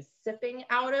you've been sipping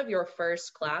out of, your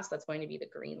first glass. That's going to be the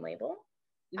green label.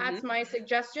 That's my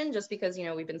suggestion, just because, you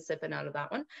know, we've been sipping out of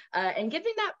that one, and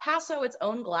giving that Paso its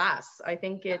own glass. I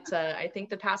think I think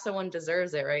the Paso one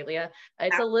deserves it, right, Leah?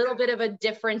 It's a little bit of a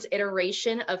different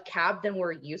iteration of cab than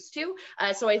we're used to.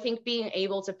 So I think being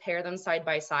able to pair them side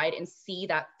by side and see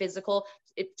that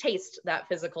taste that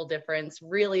physical difference,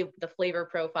 really the flavor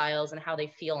profiles and how they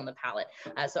feel on the palate.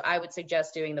 So I would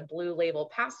suggest doing the blue label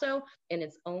Paso in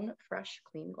its own fresh,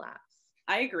 clean glass.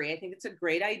 I agree. I think it's a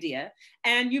great idea.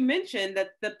 And you mentioned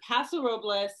that the Paso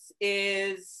Robles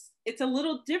it's a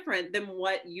little different than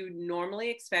what you normally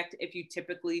expect if you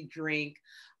typically drink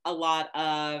a lot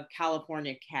of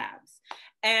California cabs.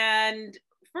 And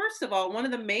first of all, one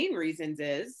of the main reasons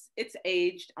is it's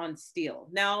aged on steel.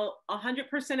 Now,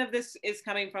 100% of this is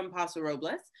coming from Paso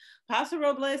Robles. Paso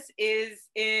Robles is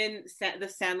in the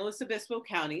San Luis Obispo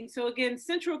County. So again,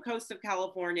 central coast of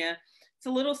California. It's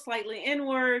a little slightly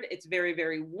inward. It's very,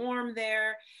 very warm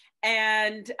there.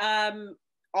 And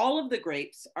all of the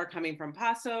grapes are coming from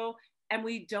Paso, and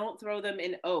we don't throw them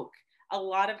in oak. A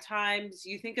lot of times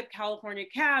you think of California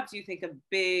cabs, you think of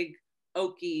big,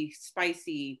 oaky,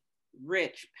 spicy,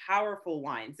 rich, powerful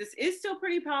wines. This is still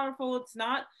pretty powerful. It's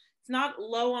not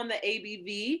low on the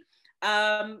ABV,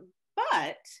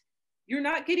 but you're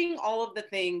not getting all of the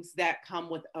things that come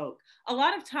with oak. A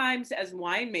lot of times as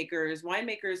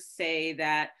winemakers say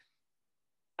that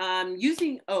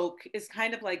using oak is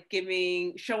kind of like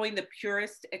showing the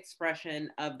purest expression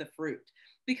of the fruit,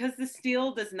 because the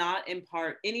steel does not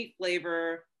impart any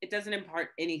flavor. It doesn't impart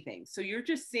anything. So you're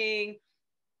just seeing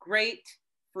great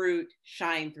fruit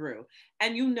shine through.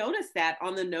 And you notice that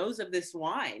on the nose of this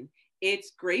wine.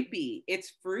 It's grapey,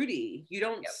 it's fruity. You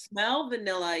don't smell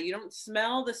vanilla, you don't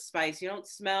smell the spice, you don't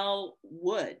smell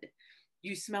wood.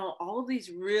 You smell all of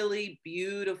these really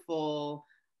beautiful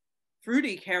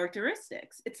fruity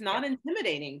characteristics. It's not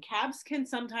intimidating. Cabs can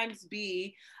sometimes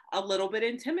be a little bit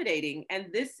intimidating, and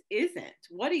this isn't.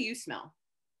 What do you smell?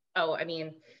 Oh, I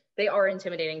mean, they are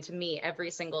intimidating to me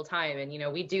every single time. And, you know,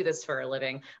 we do this for a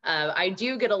living. I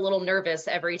do get a little nervous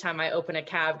every time I open a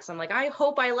cab because I'm like, I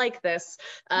hope I like this.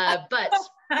 But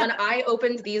when I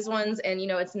opened these ones, and, you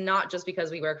know, it's not just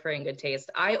because we work for In Good Taste.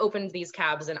 I opened these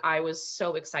cabs and I was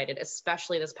so excited,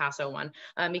 especially this Paso one,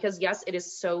 because yes, it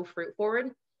is so fruit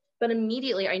forward. But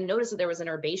immediately I noticed that there was an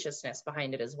herbaceousness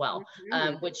behind it as well,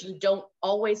 which you don't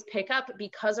always pick up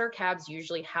because our cabs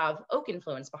usually have oak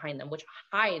influence behind them, which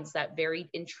hides that very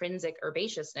intrinsic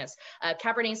herbaceousness.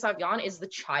 Cabernet Sauvignon is the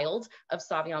child of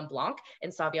Sauvignon Blanc,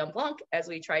 and Sauvignon Blanc, as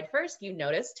we tried first, you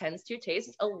notice, tends to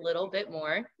taste a little bit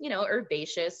more, you know,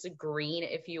 herbaceous, green,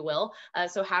 if you will.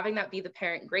 So having that be the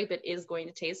parent grape, it is going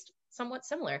to taste somewhat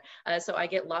similar. So I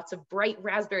get lots of bright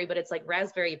raspberry, but it's like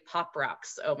raspberry pop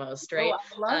rocks almost, right? Oh,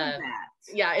 I love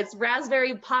that. Yeah, it's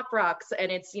raspberry pop rocks,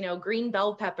 and it's, you know, green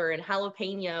bell pepper and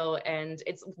jalapeno, and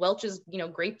it's Welch's, you know,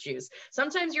 grape juice.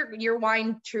 Sometimes your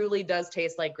wine truly does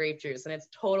taste like grape juice, and it's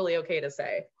totally okay to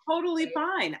say. Totally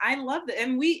fine. I love that.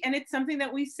 And it's something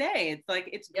that we say. It's like,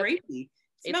 it's grapey.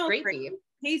 It's Smells grapey.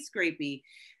 Tastes grapey.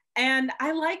 And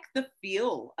I like the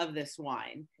feel of this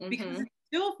wine because it's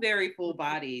still very full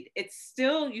bodied.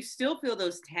 You still feel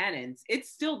those tannins. It's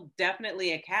still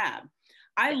definitely a cab.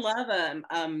 I love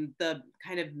the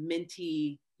kind of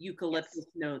minty eucalyptus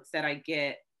notes that I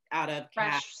get out of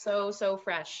cab. Fresh, so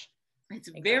fresh. It's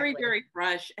very, very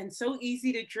fresh and so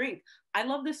easy to drink. I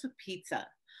love this with pizza.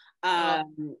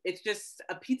 It's just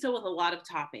a pizza with a lot of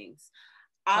toppings.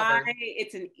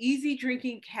 It's an easy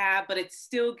drinking cab, but it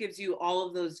still gives you all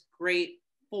of those great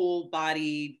full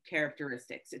body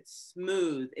characteristics. It's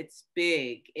smooth, it's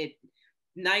big,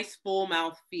 nice full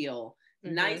mouth feel,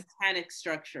 nice tannic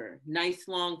structure, nice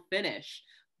long finish,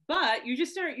 but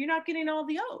you're not getting all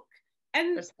the oak.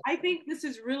 And I think this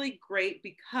is really great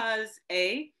because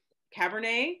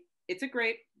Cabernet it's a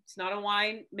grape. It's not a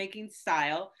wine making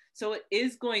style. So it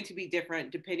is going to be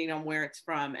different depending on where it's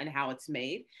from and how it's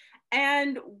made.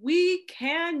 And we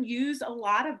can use a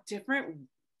lot of different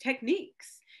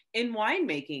techniques in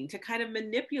winemaking to kind of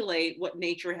manipulate what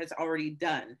nature has already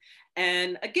done.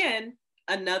 And again,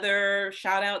 another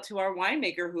shout out to our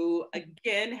winemaker who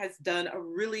again has done a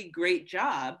really great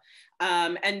job.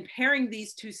 And pairing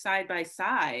these two side by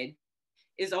side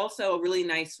is also a really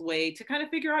nice way to kind of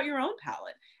figure out your own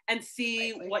palate and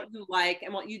see what you like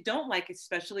and what you don't like,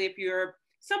 especially if you're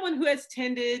someone who has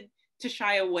tended to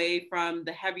shy away from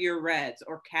the heavier reds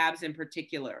or cabs in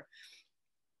particular.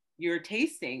 You're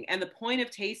tasting, and the point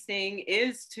of tasting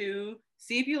is to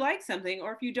see if you like something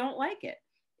or if you don't like it.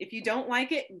 If you don't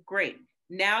like it, great.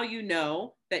 Now you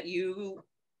know that you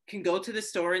can go to the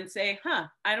store and say,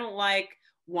 I don't like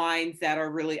wines that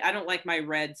are really, I don't like my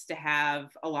reds to have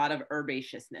a lot of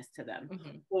herbaceousness to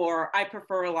them, or I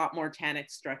prefer a lot more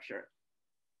tannic structure.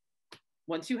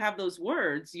 Once you have those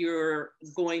words, you're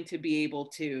going to be able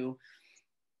to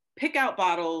pick out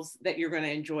bottles that you're going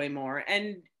to enjoy more.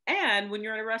 And when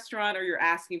you're in a restaurant or you're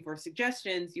asking for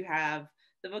suggestions, you have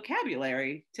the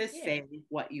vocabulary to say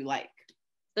what you like.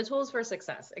 The tools for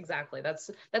success. Exactly. That's,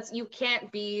 you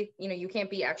can't be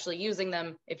actually using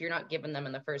them if you're not given them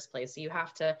in the first place. So you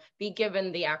have to be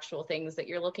given the actual things that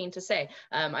you're looking to say.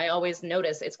 I always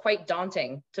notice it's quite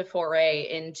daunting to foray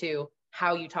into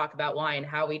how you talk about wine,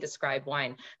 how we describe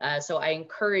wine. So I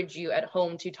encourage you at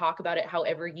home to talk about it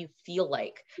however you feel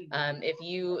like. If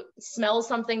you smell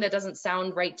something that doesn't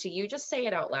sound right to you, just say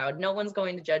it out loud. No one's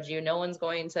going to judge you. No one's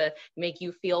going to make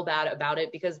you feel bad about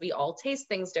it, because we all taste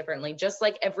things differently. Just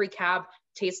like every cab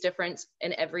tastes different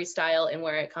in every style and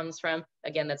where it comes from.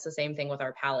 Again, that's the same thing with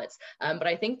our palates. But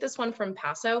I think this one from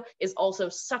Paso is also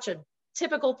such a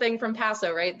typical thing from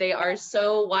Paso, right? They are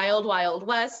so wild, wild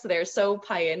west. They're so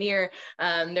pioneer.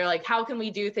 They're like, how can we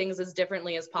do things as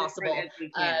differently as possible?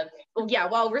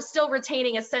 While we're still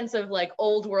retaining a sense of like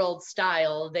old world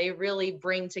style, they really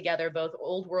bring together both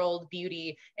old world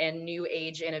beauty and new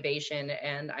age innovation.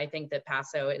 And I think that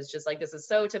Paso is just like, this is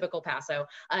so typical Paso.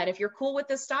 And if you're cool with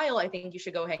this style, I think you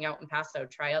should go hang out in Paso,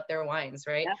 try out their wines,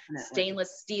 right? Definitely.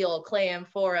 Stainless steel, clay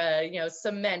amphora,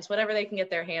 cement, whatever they can get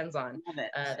their hands on.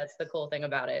 That's the cool thing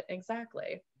about it.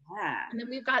 Exactly. Yeah. And then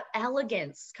we've got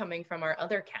elegance coming from our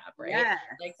other cab, right? Yes.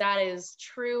 Like that is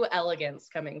true elegance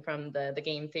coming from the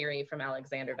game theory from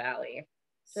Alexander Valley.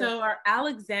 So our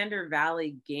Alexander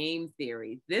Valley game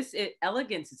theory,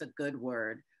 elegance is a good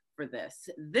word for this.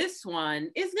 This one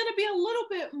is going to be a little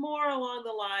bit more along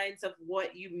the lines of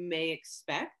what you may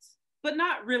expect, but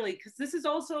not really, because this is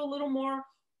also a little more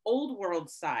old world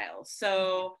style.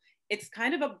 So it's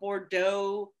kind of a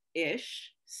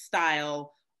Bordeaux-ish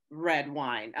style red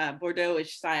wine,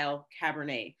 Bordeaux-ish style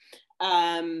Cabernet.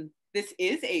 This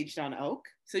is aged on oak,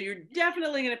 so you're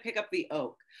definitely going to pick up the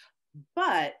oak.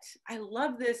 But I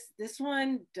love this. This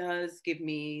one does give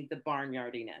me the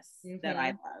barnyardiness that I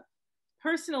love.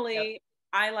 Personally,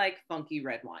 I like funky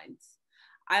red wines.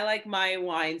 I like my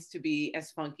wines to be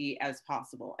as funky as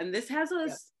possible. And this has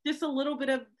just a little bit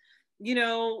of,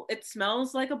 it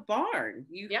smells like a barn.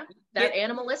 That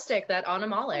animalistic, that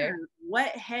animale.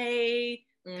 Wet hay,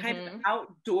 kind of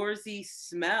outdoorsy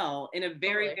smell in a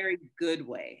very, very good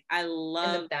way. I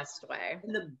love in the best way.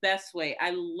 In the best way.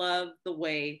 I love the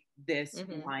way this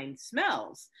wine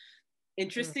smells.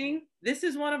 Interesting. This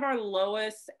is one of our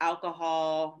lowest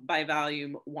alcohol by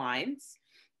volume wines.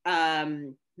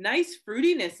 Nice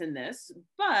fruitiness in this,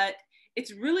 but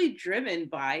it's really driven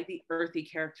by the earthy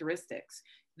characteristics.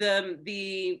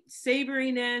 The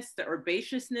savoriness, the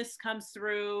herbaceousness comes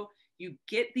through. You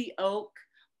get the oak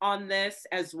on this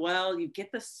as well. You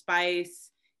get the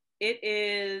spice. It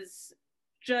is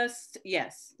just,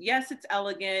 yes, it's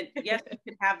elegant. Yes, you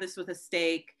could have this with a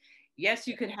steak. Yes,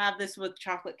 you could have this with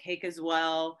chocolate cake as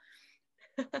well.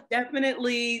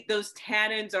 Definitely those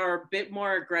tannins are a bit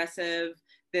more aggressive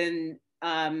than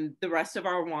the rest of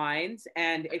our wines.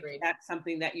 And Agreed. If that's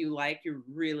something that you like, you're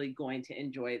really going to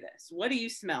enjoy this. What do you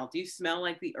smell? Do you smell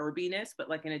like the herbiness, but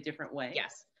like in a different way?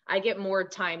 Yes. I get more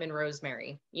thyme and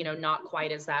rosemary, not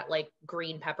quite as that like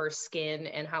green pepper skin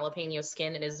and jalapeno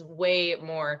skin. It is way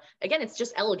more, again, it's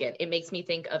just elegant. It makes me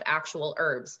think of actual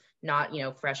herbs, not,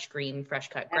 fresh green, fresh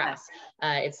cut grass.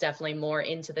 It's definitely more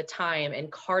into the thyme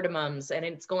and cardamoms, and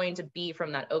it's going to be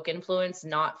from that oak influence,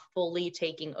 not fully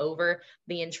taking over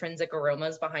the intrinsic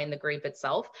aromas behind the grape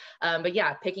itself. But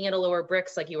yeah, picking at a lower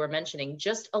Brix, like you were mentioning,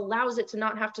 just allows it to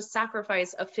not have to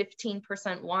sacrifice a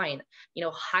 15% wine,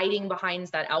 hiding behind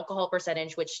that alcohol alcohol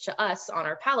percentage, which to us on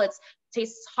our palates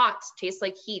tastes hot, tastes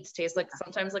like heat, tastes like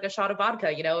sometimes like a shot of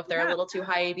vodka, you know, if they're a little too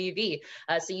high ABV.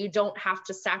 So you don't have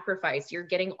to sacrifice. You're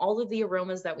getting all of the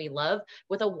aromas that we love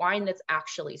with a wine that's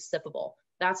actually sippable.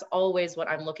 That's always what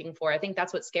I'm looking for. I think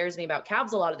that's what scares me about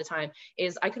cabs a lot of the time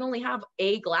is I can only have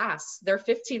a glass. They're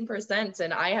 15%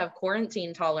 and I have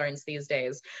quarantine tolerance these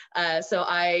days. So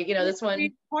this one.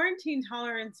 Quarantine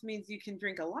tolerance means you can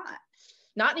drink a lot.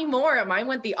 Not anymore. Mine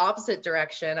went the opposite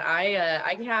direction.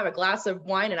 I can have a glass of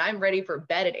wine and I'm ready for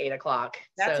bed at 8 o'clock.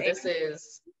 So this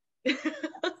is,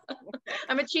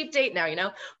 I'm a cheap date now, you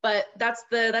know, but that's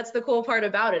the cool part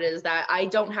about it is that I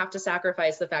don't have to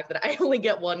sacrifice the fact that I only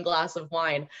get one glass of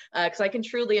wine because I can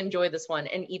truly enjoy this one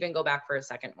and even go back for a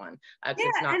second one because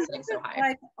it's not sitting so high.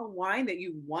 Like a wine that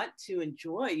you want to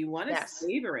enjoy, you want to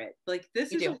savor it. Like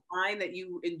this is a wine that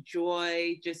you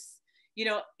enjoy just, you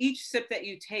know, each sip that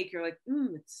you take, you're like,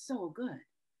 it's so good.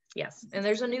 Yes. And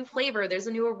there's a new flavor, there's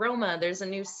a new aroma, there's a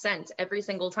new scent every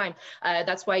single time.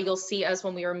 That's why you'll see us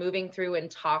when we are moving through and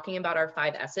talking about our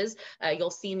 5 S's,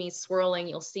 you'll see me swirling,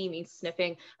 you'll see me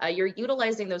sniffing. You're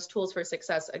utilizing those tools for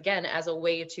success, again, as a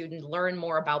way to learn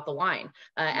more about the wine.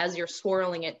 As you're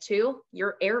swirling it too,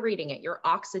 you're aerating it, you're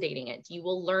oxidating it. You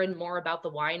will learn more about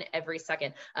the wine every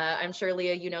second. I'm sure,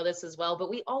 Leah, you know this as well, but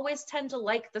we always tend to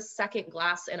like the second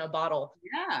glass in a bottle.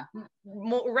 Yeah.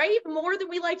 More than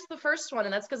we liked the first one.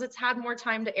 And that's because it's had more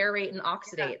time to aerate and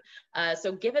oxidate.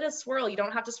 So give it a swirl. You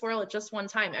don't have to swirl it just one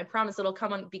time. I promise it'll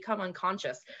become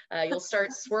unconscious. You'll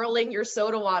start swirling your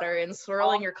soda water and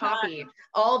swirling your coffee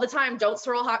all the time. Don't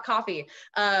swirl hot coffee.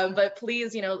 But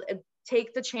please, you know,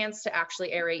 take the chance to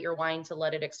actually aerate your wine to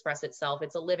let it express itself.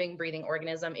 It's a living, breathing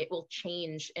organism. It will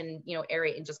change and, you know,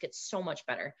 aerate and just get so much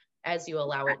better as you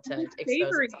allow it to expose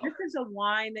itself. This is a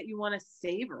wine that you want to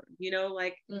savor, you know,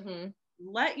 like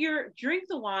drink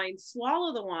the wine,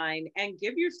 swallow the wine, and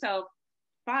give yourself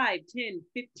 5, 10,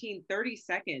 15, 30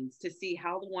 seconds to see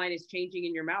how the wine is changing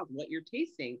in your mouth, what you're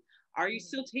tasting. Are you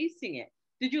still tasting it?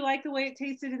 Did you like the way it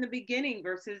tasted in the beginning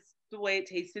versus the way it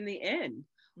tastes in the end?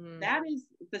 That is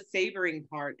the savoring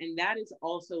part. And that is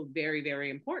also very, very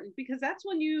important because that's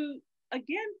when you,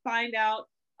 again, find out,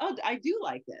 oh, I do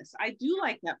like this. I do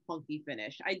like that funky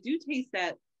finish. I do taste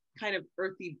that kind of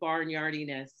earthy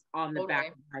barnyardiness on the back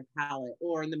of my palate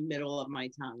or in the middle of my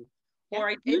tongue. Or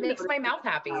I do it makes my mouth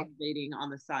happy. On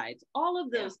the sides. All of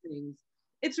those things.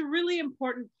 It's a really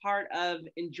important part of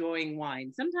enjoying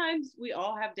wine. Sometimes we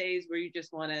all have days where you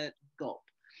just want to gulp.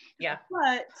 Yeah.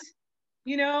 But,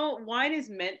 you know, wine is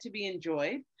meant to be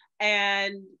enjoyed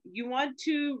and you want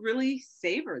to really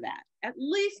savor that, at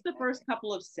least the first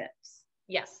couple of sips.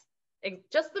 Yes.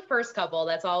 Just the first couple.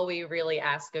 That's all we really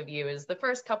ask of you is the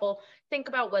first couple. Think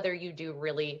about whether you do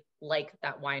really like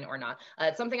that wine or not.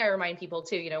 It's something I remind people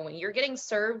too, you know, when you're getting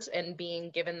served and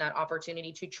being given that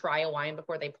opportunity to try a wine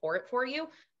before they pour it for you,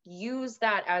 use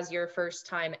that as your first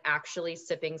time actually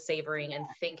sipping, savoring, and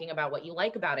thinking about what you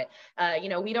like about it. You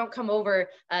know, we don't come over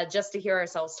just to hear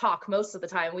ourselves talk most of the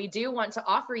time. We do want to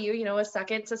offer you, you know, a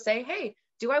second to say, hey,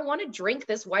 do I want to drink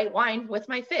this white wine with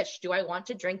my fish? Do I want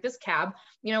to drink this cab,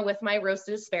 you know, with my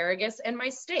roasted asparagus and my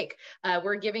steak?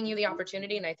 We're giving you the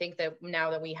opportunity. And I think that now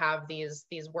that we have these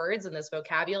words and this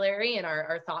vocabulary and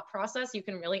our thought process, you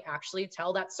can really actually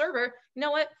tell that server, you know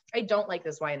what, I don't like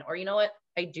this wine. Or you know what,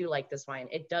 I do like this wine.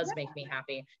 It does make me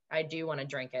happy. I do want to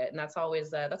drink it. And that's always,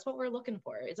 that's what we're looking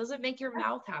for. It doesn't make your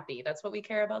mouth happy. That's what we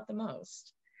care about the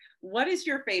most. What is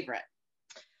your favorite?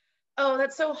 Oh,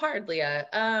 that's so hard, Leah.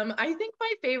 I think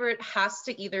my favorite has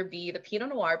to either be the Pinot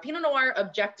Noir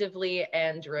objectively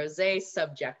and Rosé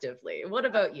subjectively. What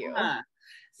about you?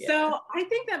 So I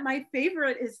think that my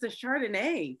favorite is the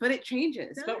Chardonnay, but it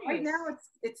changes. Nice. But right now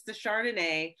it's the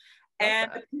Chardonnay.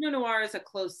 And the Pinot Noir is a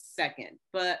close second.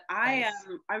 But I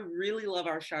really love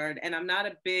our Chard, and I'm not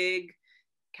a big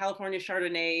California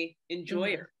Chardonnay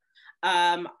enjoyer.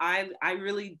 I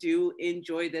really do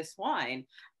enjoy this wine.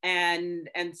 And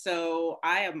so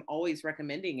I am always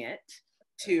recommending it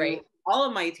to all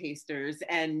of my tasters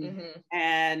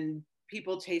and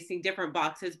people tasting different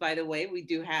boxes. By the way, we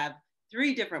do have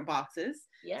 3 different boxes.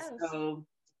 Yes. So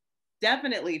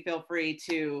definitely feel free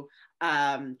to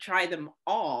try them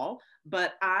all.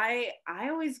 But I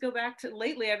always go back to,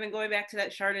 lately I've been going back to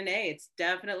that Chardonnay. It's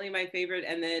definitely my favorite.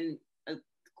 And then a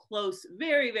close,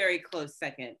 very, very close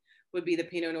second would be the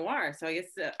Pinot Noir. So I guess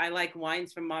I like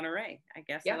wines from Monterey.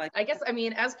 Yeah, I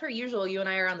mean, as per usual, you and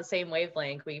I are on the same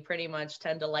wavelength. We pretty much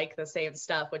tend to like the same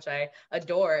stuff, which I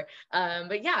adore.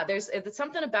 But yeah, it's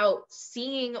something about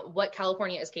seeing what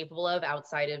California is capable of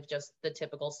outside of just the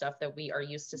typical stuff that we are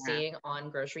used to seeing on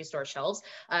grocery store shelves.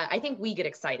 I think we get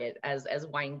excited as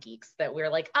wine geeks that we're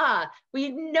like, we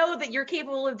know that you're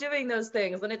capable of doing those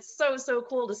things. And it's so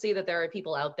cool to see that there are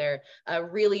people out there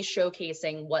really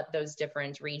showcasing what those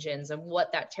different regions and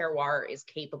what that terroir is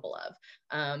capable of.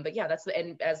 But yeah,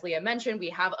 and as Leah mentioned, we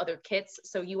have other kits.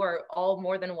 So you are all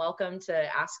more than welcome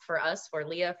to ask for us, for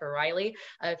Leah, for Riley,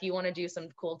 if you want to do some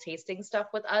cool tasting stuff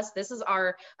with us. This is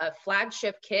our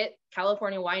flagship kit.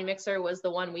 California Wine Mixer was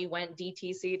the one we went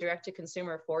DTC, direct to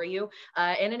consumer, for you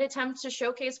in an attempt to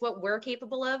showcase what we're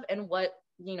capable of and what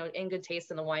In Good Taste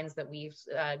and the wines that we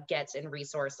get and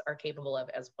resource are capable of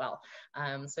as well.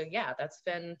 So yeah,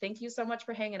 thank you so much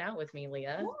for hanging out with me,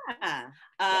 Leah.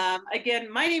 Yeah.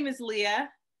 Again, my name is Leah.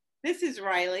 This is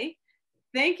Riley.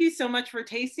 Thank you so much for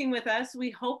tasting with us. We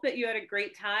hope that you had a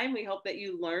great time. We hope that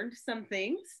you learned some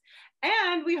things.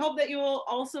 And we hope that you will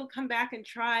also come back and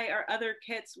try our other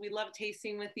kits. We love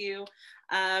tasting with you.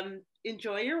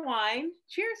 Enjoy your wine.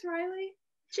 Cheers, Riley.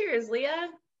 Cheers, Leah.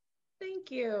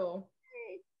 Thank you.